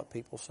don't care what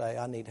people say.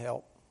 I need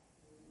help.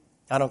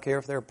 I don't care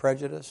if they're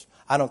prejudiced.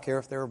 I don't care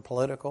if they're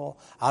political.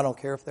 I don't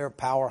care if they're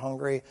power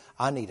hungry.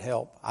 I need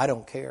help. I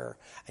don't care.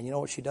 And you know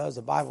what she does?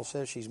 The Bible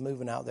says she's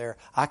moving out there.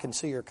 I can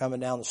see her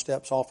coming down the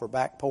steps off her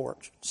back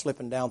porch,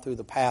 slipping down through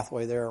the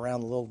pathway there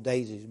around the little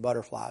daisies,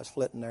 butterflies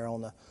flitting there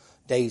on the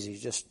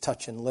daisies, just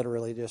touching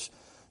literally just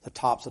the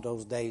tops of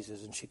those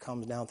daisies. And she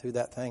comes down through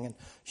that thing, and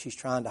she's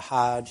trying to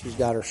hide. She's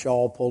got her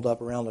shawl pulled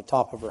up around the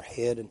top of her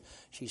head, and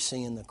she's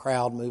seeing the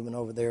crowd moving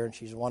over there, and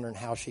she's wondering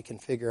how she can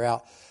figure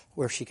out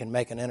where she can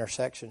make an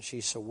intersection.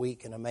 She's so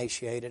weak and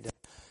emaciated. And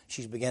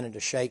she's beginning to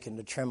shake and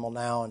to tremble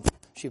now, and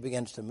she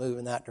begins to move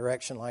in that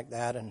direction like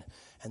that. And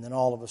then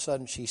all of a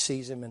sudden she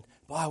sees him, and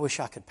boy, I wish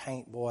I could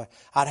paint, boy.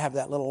 I'd have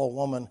that little old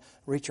woman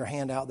reach her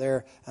hand out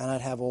there, and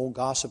I'd have old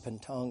gossiping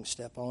tongue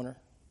step on her.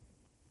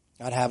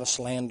 I'd have a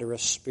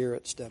slanderous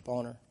spirit step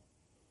on her.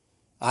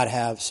 I'd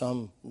have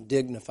some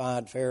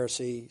dignified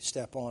Pharisee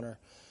step on her.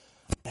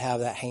 I'd have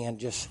that hand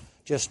just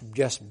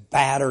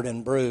battered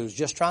and bruised,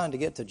 just trying to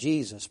get to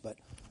Jesus, but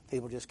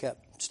people just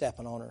kept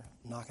stepping on her,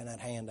 knocking that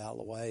hand out of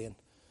the way. And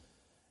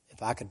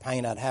if I could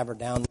paint, I'd have her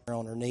down there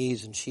on her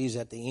knees, and she's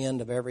at the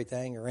end of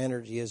everything. Her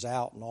energy is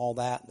out and all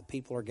that. The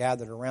people are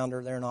gathered around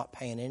her. They're not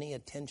paying any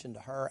attention to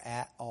her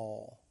at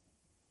all.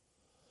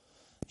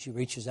 She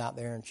reaches out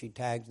there and she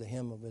tags the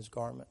hem of his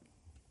garment.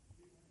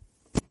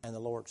 And the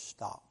Lord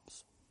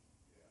stops.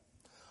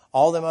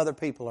 All them other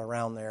people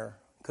around there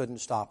couldn't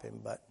stop him,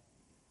 but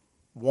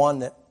one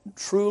that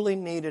truly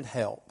needed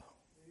help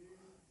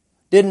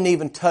didn't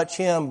even touch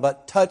him,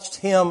 but touched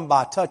him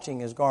by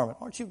touching his garment.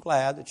 Aren't you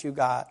glad that you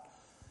got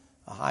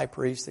a high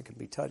priest that can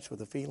be touched with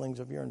the feelings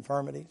of your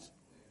infirmities?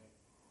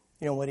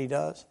 You know what he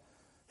does?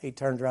 He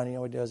turns around, you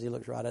know what he does? He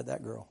looks right at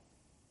that girl.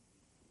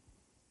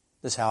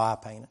 This is how I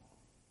paint it.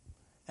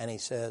 And he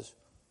says,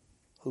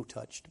 who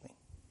touched me?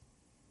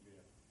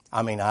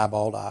 I mean,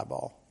 eyeball to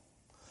eyeball.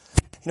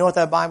 You know what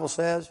that Bible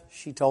says?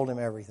 She told him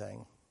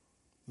everything.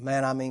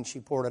 Man, I mean, she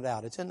poured it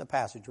out. It's in the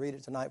passage. Read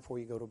it tonight before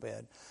you go to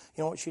bed.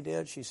 You know what she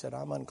did? She said,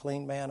 I'm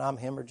unclean, man. I'm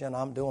hemorrhaging.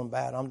 I'm doing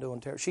bad. I'm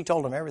doing terrible. She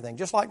told him everything.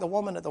 Just like the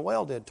woman at the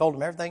well did. Told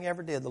him everything he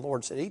ever did. The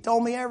Lord said, he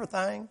told me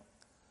everything.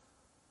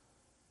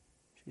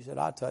 She said,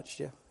 I touched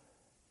you.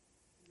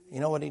 You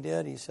know what he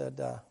did? He said,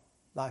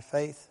 thy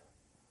faith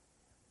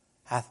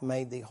hath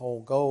made thee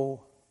whole.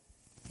 Go,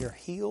 you're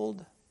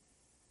healed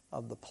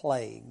of the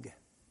plague.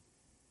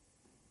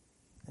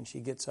 And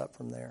she gets up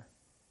from there.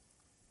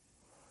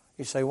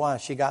 You say, why?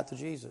 She got to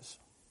Jesus.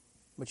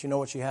 But you know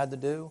what she had to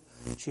do?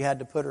 She had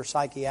to put her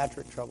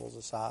psychiatric troubles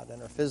aside,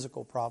 and her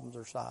physical problems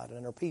aside,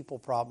 and her people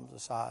problems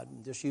aside,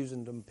 and just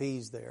using them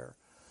peas there.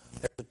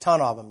 There's a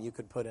ton of them you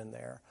could put in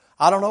there.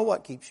 I don't know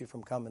what keeps you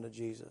from coming to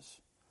Jesus.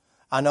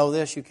 I know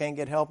this, you can't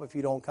get help if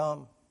you don't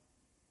come.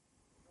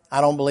 I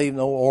don't believe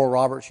no Oral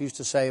Roberts used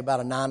to say about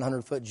a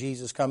 900-foot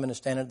Jesus coming and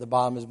standing at the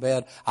bottom of his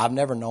bed. I've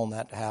never known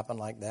that to happen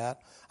like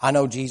that. I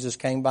know Jesus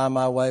came by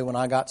my way when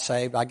I got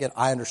saved.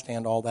 I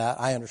understand all that.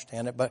 I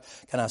understand it. But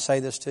can I say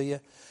this to you?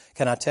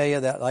 Can I tell you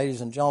that, ladies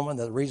and gentlemen,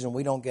 that the reason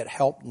we don't get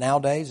help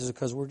nowadays is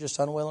because we're just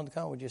unwilling to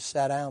come. We just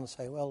sat down and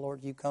say, well,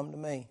 Lord, you come to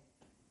me.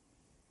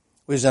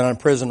 We was in a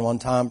prison one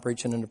time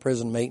preaching in the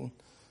prison meeting.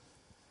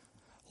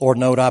 Lord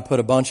knowed I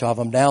put a bunch of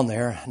them down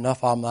there.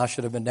 Enough of them I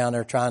should have been down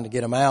there trying to get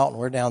them out. And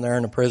we're down there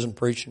in the prison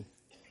preaching.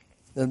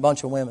 There's a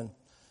bunch of women.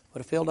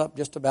 But it filled up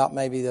just about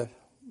maybe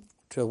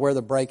to where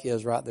the break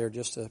is right there.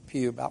 Just a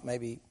pew, about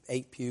maybe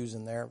 8 pews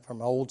in there from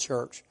an old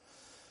church.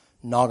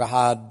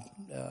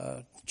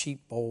 Naugahyde,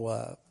 cheap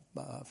old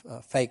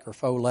fake or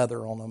faux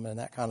leather on them and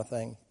that kind of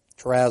thing.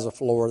 Terrazzo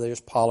floor. They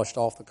just polished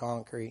off the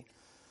concrete.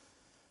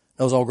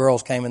 Those old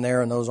girls came in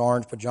there in those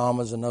orange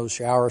pajamas and those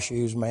shower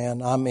shoes,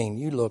 man. I mean,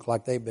 you look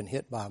like they've been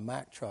hit by a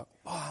Mack truck.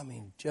 Oh, I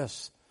mean,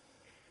 just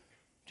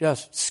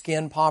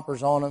skin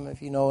poppers on them,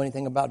 if you know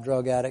anything about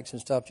drug addicts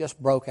and stuff.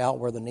 Just broke out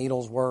where the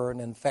needles were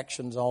and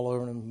infections all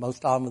over them.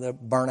 Most of them with their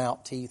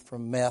burnt-out teeth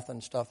from meth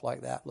and stuff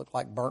like that. Looked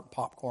like burnt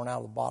popcorn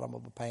out of the bottom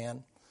of a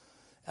pan,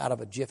 out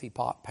of a Jiffy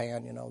Pop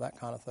pan, you know, that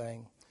kind of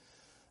thing.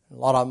 And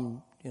a lot of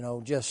them, you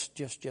know,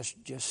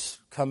 just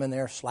come in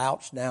there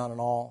slouched down and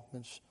all.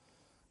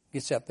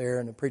 Gets up there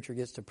and the preacher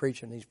gets to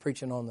preaching. He's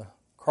preaching on the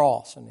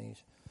cross and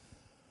he's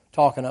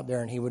talking up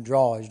there and he would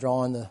draw. He's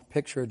drawing the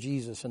picture of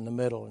Jesus in the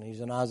middle and he's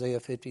in Isaiah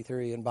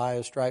 53 and by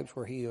his stripes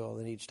we're healed.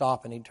 And he'd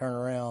stop and he'd turn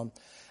around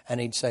and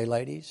he'd say,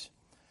 ladies,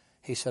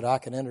 he said, I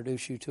can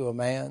introduce you to a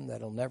man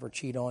that'll never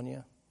cheat on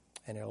you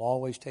and he'll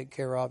always take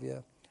care of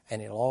you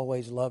and he'll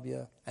always love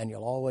you and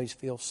you'll always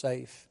feel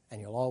safe and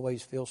you'll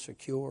always feel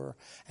secure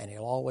and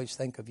he'll always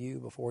think of you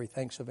before he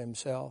thinks of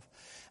himself.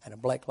 And a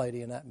black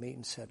lady in that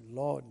meeting said,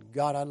 Lord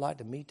God, I'd like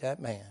to meet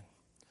that man.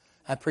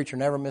 That preacher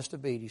never missed a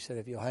beat. He said,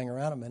 if you'll hang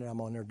around a minute, I'm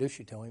going to introduce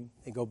you to him.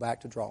 He'd go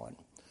back to drawing.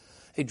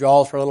 He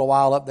draws for a little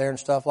while up there and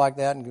stuff like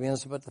that and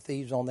begins to put the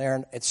thieves on there.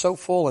 And it's so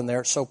full in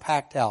there, it's so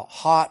packed out.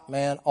 Hot,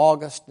 man,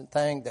 August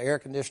thing. The air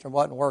conditioner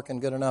wasn't working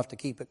good enough to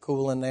keep it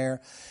cool in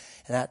there.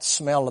 And that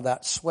smell of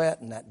that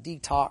sweat and that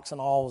detox and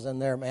all was in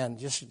there, man,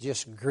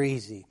 just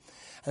greasy.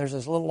 And there's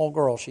this little old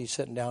girl, she's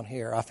sitting down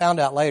here. I found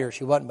out later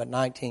she wasn't but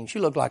 19. She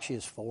looked like she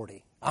was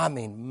 40. I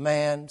mean,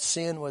 man,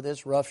 sin with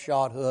its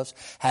roughshod hoofs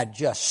had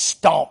just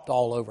stomped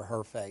all over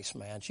her face,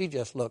 man. She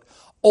just looked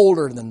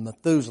older than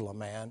Methuselah,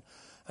 man.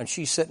 And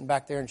she's sitting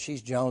back there and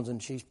she's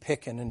jonesing, she's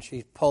picking and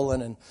she's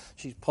pulling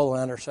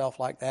on herself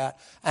like that.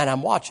 And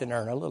I'm watching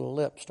her and her little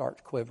lip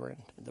starts quivering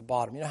at the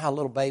bottom. You know how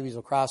little babies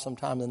will cry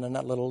sometimes and then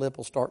that little lip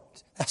will start,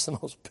 that's the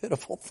most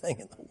pitiful thing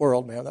in the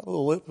world, man. That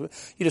little lip,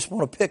 you just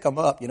want to pick them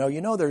up. You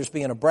know they're just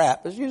being a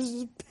brat, but she's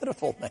just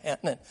pitiful, man.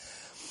 And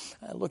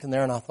I look in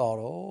there and I thought,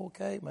 oh,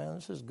 okay, man,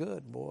 this is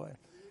good, boy.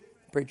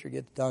 Preacher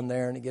gets done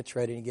there and he gets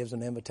ready and he gives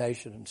an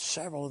invitation, and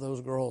several of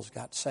those girls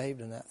got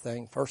saved in that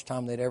thing. First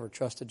time they'd ever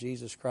trusted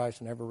Jesus Christ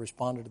and ever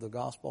responded to the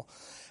gospel.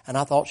 And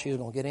I thought she was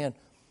going to get in.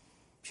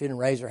 She didn't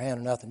raise her hand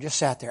or nothing. Just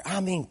sat there. I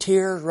mean,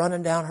 tears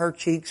running down her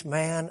cheeks,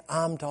 man.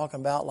 I'm talking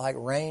about like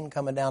rain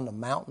coming down the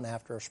mountain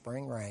after a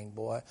spring rain,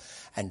 boy.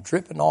 And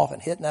dripping off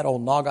and hitting that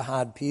old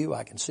Naugahyde pew.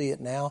 I can see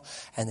it now.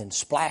 And then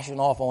splashing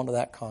off onto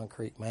that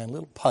concrete, man.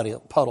 Little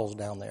puddles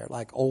down there,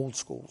 like old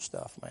school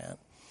stuff, man.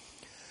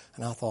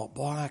 And I thought,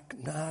 boy,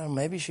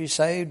 maybe she's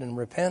saved and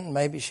repentant.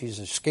 Maybe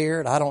she's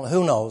scared. I don't know.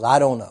 Who knows? I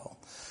don't know.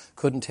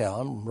 Couldn't tell.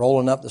 I'm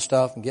rolling up the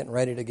stuff and getting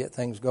ready to get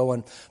things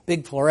going.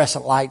 Big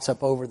fluorescent lights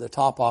up over the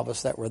top of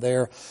us that were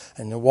there.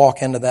 And then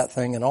walk into that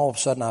thing, and all of a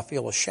sudden I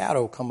feel a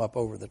shadow come up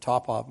over the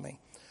top of me.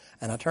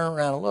 And I turn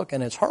around and look,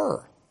 and it's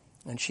her.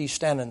 And she's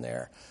standing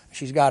there.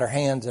 She's got her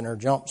hands in her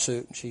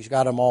jumpsuit, and she's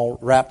got them all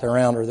wrapped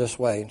around her this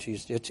way. And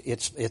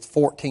it's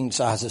 14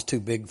 sizes too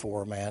big for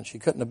her, man. She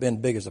couldn't have been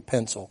big as a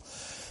pencil.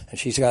 And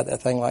she's got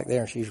that thing like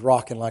there, and she's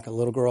rocking like a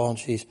little girl, and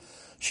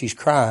she's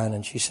crying,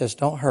 and she says,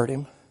 "Don't hurt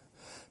him.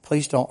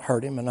 Please don't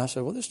hurt him." And I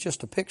said, "Well, this is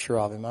just a picture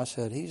of him." I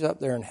said, "He's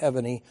up there in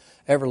heaven. He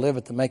ever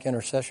liveth to make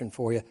intercession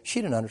for you."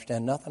 She didn't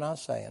understand nothing I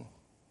was saying.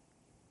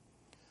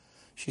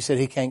 She said,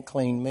 "He can't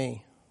clean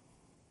me.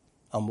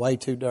 I'm way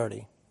too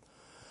dirty."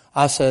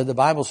 I said, "The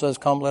Bible says,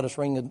 'Come, let us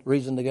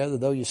reason together.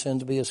 Though your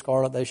sins be as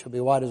scarlet, they shall be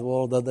white as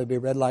wool. Though they be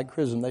red like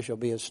crimson, they shall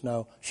be as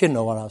snow." She didn't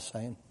know what I was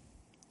saying.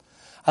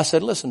 I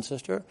said, "Listen,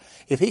 sister,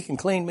 if he can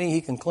clean me,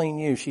 he can clean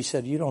you." She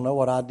said, "You don't know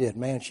what I did."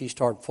 Man, she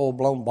started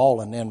full-blown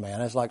bawling then,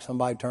 man. It's like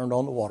somebody turned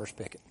on the water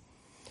spigot.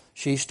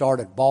 She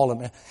started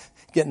bawling, man,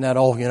 getting that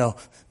old,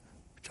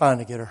 trying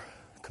to get her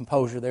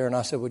composure there. And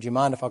I said, "Would you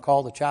mind if I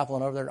called the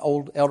chaplain over there?" An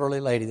old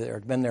elderly lady there,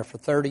 had been there for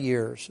 30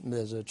 years.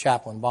 There's a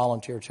chaplain,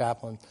 volunteer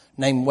chaplain,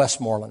 named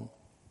Westmoreland.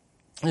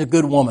 A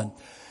good woman.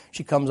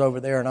 She comes over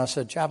there, and I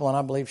said, "Chaplain,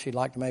 I believe she'd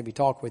like to maybe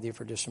talk with you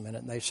for just a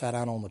minute." And they sat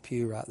down on the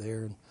pew right there,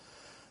 and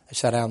they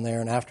sat down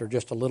there, and after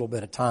just a little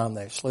bit of time,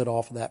 they slid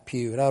off of that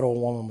pew. That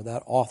old woman with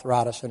that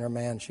arthritis in her,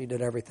 man, she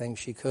did everything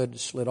she could to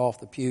slid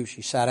off the pew.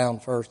 She sat down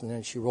first, and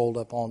then she rolled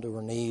up onto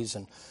her knees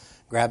and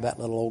grabbed that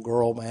little old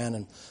girl, man,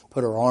 and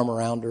put her arm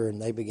around her,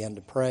 and they began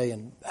to pray.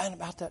 And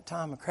about that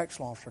time, a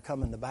correctional officer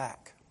come in the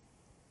back.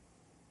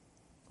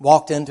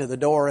 Walked into the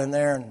door in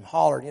there and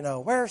hollered,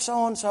 "Where's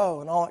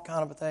so-and-so?" and all that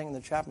kind of a thing. And the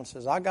chaplain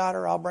says, "I got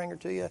her. I'll bring her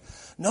to you."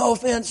 "No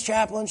offense,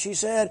 chaplain," she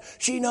said.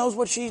 "She knows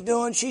what she's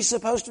doing. She's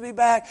supposed to be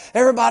back.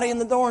 Everybody in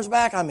the door's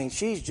back." I mean,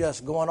 she's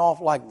just going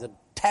off like the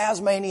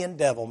Tasmanian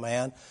devil,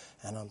 man.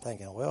 And I'm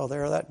thinking, well,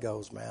 there that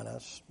goes, man.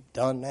 That's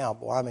done now,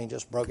 boy. I mean,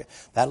 just broke it.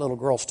 That little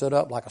girl stood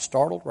up like a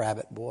startled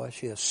rabbit, boy.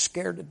 She is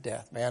scared to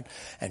death, man.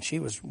 And she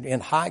was in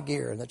high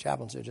gear. And the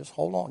chaplain said, "Just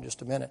hold on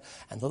just a minute."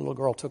 And the little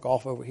girl took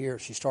off over here.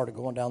 She started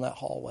going down that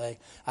hallway.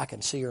 I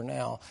can see her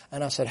now.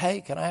 And I said, "Hey,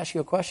 can I ask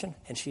you a question?"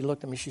 And she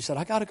looked at me. She said,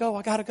 "I got to go.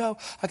 I got to go.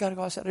 I got to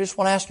go." I said, "I just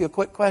want to ask you a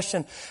quick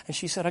question." And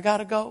she said, "I got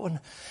to go."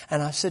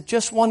 And I said,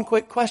 "Just one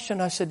quick question."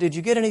 I said, "Did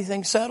you get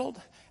anything settled?"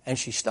 And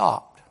she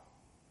stopped.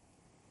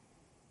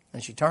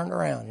 And she turned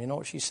around. You know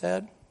what she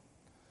said?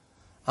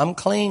 "I'm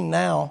clean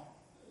now.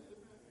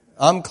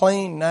 I'm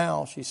clean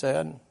now," she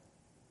said.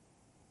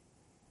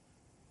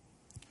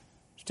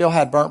 Still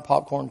had burnt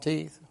popcorn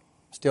teeth.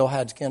 Still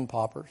had skin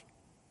poppers.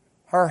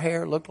 Her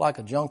hair looked like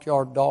a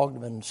junkyard dog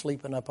had been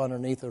sleeping up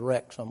underneath a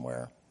wreck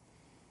somewhere.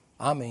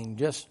 I mean,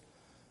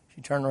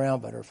 she turned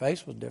around, but her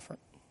face was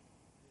different.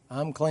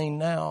 "I'm clean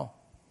now.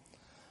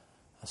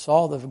 I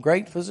saw the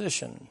great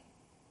physician."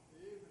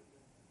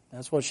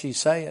 That's what she's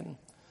saying.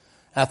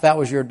 Now, if that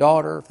was your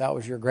daughter, if that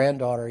was your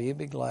granddaughter, you'd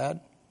be glad.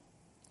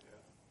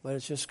 But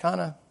it's just kind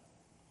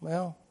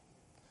of,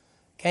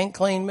 can't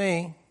clean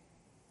me.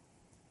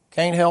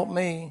 Can't help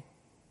me.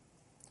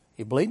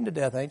 You're bleeding to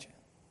death, ain't you?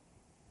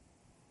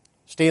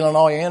 Stealing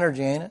all your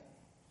energy, ain't it?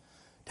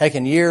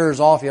 Taking years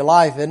off your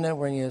life, isn't it?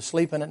 When you're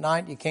sleeping at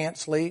night, you can't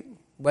sleep.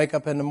 Wake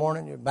up in the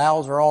morning, your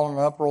bowels are all in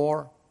an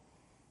uproar.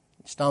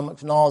 Your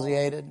stomach's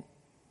nauseated.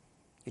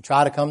 You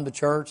try to come to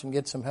church and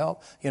get some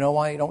help. You know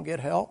why you don't get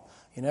help?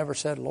 You never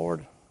said,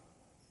 "Lord,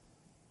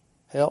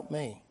 help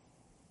me."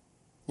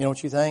 You know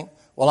what you think?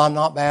 "Well, I'm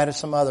not bad as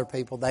some other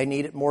people. They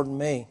need it more than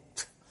me."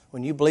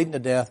 When you bleeding to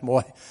death,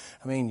 boy,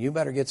 you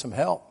better get some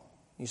help.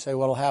 You say,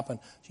 "What'll happen?"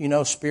 You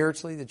know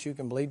spiritually that you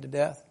can bleed to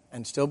death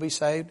and still be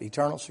saved,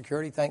 eternal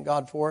security, thank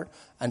God for it,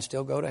 and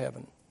still go to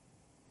heaven.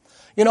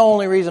 You know,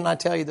 only reason I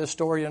tell you this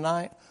story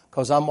tonight,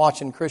 because I'm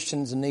watching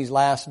Christians in these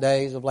last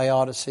days of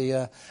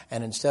Laodicea,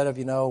 and instead of,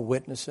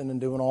 witnessing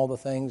and doing all the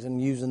things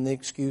and using the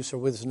excuse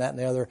or this and that and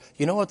the other,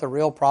 you know what the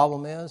real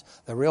problem is?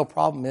 The real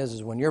problem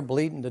is when you're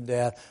bleeding to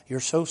death, you're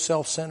so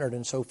self-centered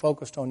and so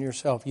focused on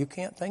yourself, you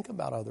can't think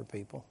about other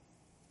people.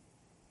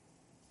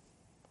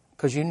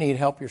 Because you need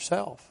help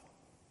yourself.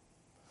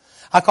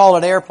 I call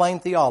it airplane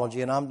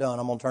theology, and I'm done.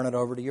 I'm going to turn it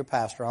over to your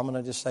pastor. I'm going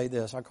to just say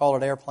this. I call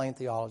it airplane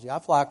theology. I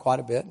fly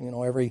quite a bit.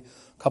 Every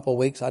couple of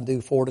weeks I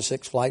do 4 to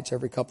 6 flights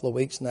every couple of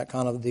weeks and that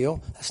kind of a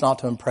deal. That's not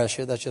to impress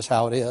you. That's just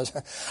how it is.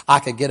 I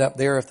could get up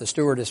there if the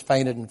stewardess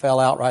fainted and fell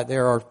out right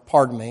there, or,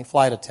 pardon me,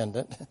 flight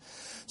attendant.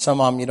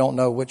 Some of them you don't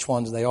know which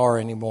ones they are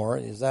anymore.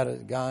 Is that a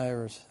guy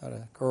or is that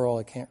a girl?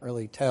 I can't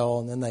really tell.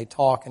 And then they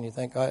talk and you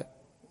think, I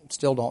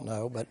still don't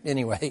know. But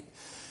anyway,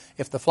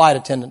 if the flight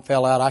attendant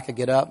fell out, I could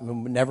get up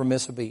and would never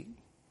miss a beat.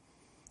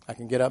 I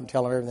can get up and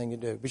tell them everything you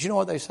do. But you know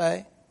what they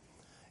say?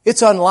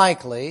 It's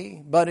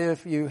unlikely, but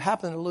if you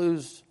happen to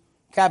lose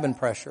cabin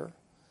pressure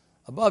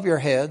above your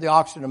head, the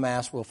oxygen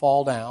mask will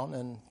fall down,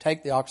 and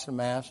take the oxygen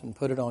mask and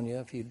put it on you.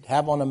 If you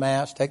have on a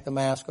mask, take the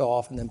mask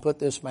off and then put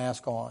this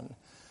mask on.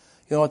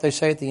 You know what they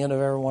say at the end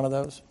of every one of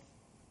those?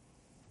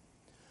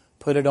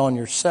 Put it on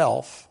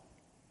yourself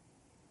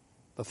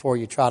before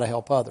you try to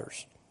help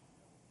others.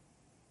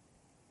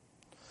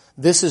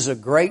 This is a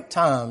great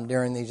time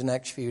during these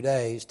next few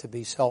days to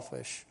be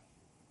selfish.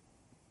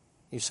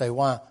 You say,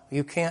 why?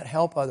 You can't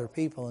help other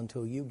people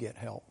until you get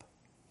help.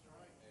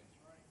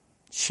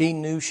 She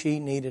knew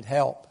she needed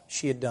help.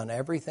 She had done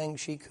everything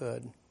she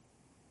could.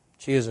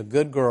 She is a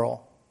good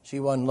girl. She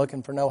wasn't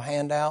looking for no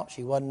handout.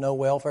 She wasn't no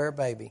welfare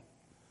baby.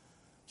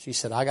 She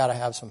said, I got to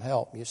have some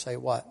help. You say,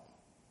 what?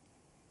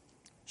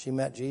 She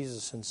met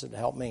Jesus and said,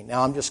 help me.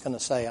 Now I'm just going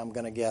to say, I'm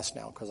going to guess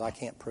now because I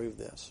can't prove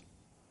this.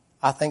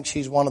 I think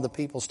she's one of the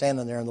people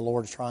standing there in the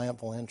Lord's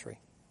triumphal entry.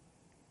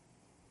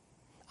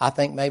 I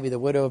think maybe the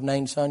widow of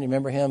Nain's son, you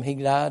remember him? He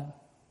died.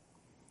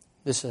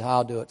 This is how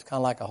I'll do it. It's kind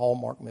of like a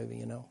Hallmark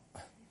movie,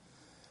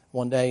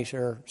 One day,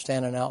 they're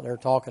standing out there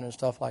talking and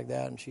stuff like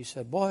that, and she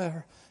said,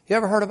 boy, you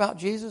ever heard about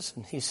Jesus?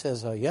 And he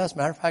says, yes,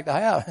 matter of fact, I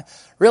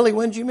have. Really,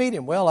 when did you meet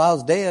him? Well, I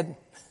was dead.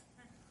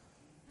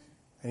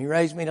 And he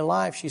raised me to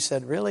life. She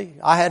said, really?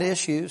 I had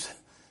issues,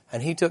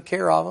 and he took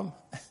care of them.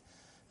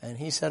 And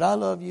he said, I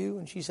love you.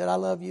 And she said, I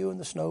love you. And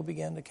the snow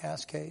began to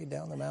cascade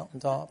down the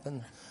mountaintop.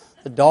 And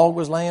the dog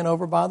was laying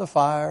over by the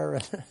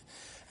fire.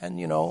 And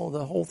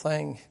the whole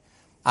thing.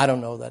 I don't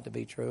know that to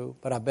be true,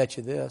 but I bet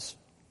you this.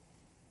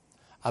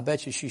 I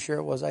bet you she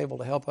sure was able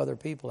to help other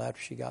people after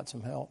she got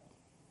some help.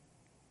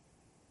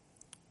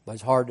 But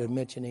it's hard to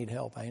admit you need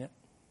help, ain't it?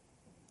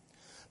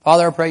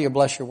 Father, I pray you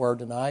bless your word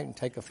tonight and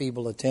take a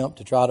feeble attempt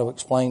to try to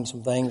explain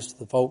some things to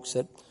the folks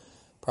that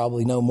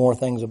probably know more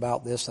things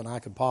about this than I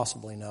could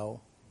possibly know.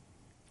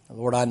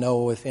 Lord, I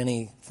know if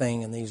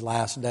anything in these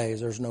last days,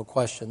 there's no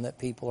question that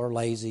people are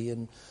lazy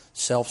and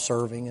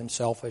self-serving and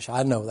selfish.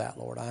 I know that,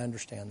 Lord. I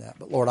understand that.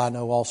 But Lord, I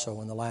know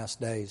also in the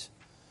last days,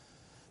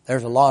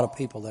 there's a lot of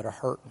people that are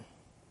hurting.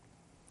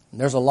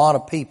 And there's a lot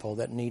of people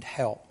that need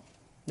help.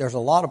 There's a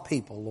lot of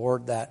people,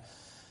 Lord, that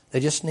they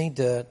just need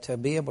to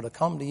be able to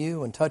come to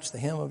you and touch the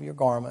hem of your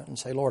garment and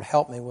say, Lord,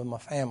 help me with my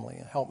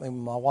family. Help me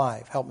with my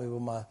wife. Help me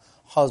with my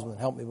husband.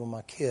 Help me with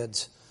my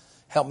kids.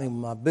 Help me with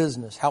my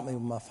business. Help me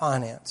with my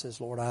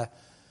finances, Lord. I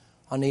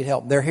need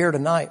help. They're here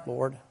tonight,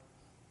 Lord.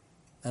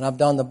 And I've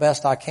done the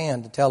best I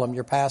can to tell them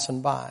you're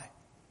passing by.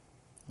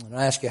 And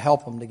I ask you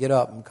help them to get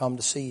up and come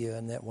to see you.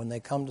 And that when they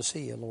come to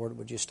see you, Lord,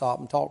 would you stop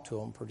and talk to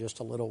them for just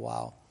a little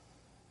while.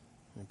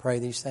 And pray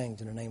these things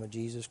in the name of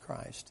Jesus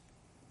Christ.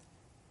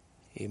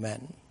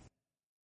 Amen.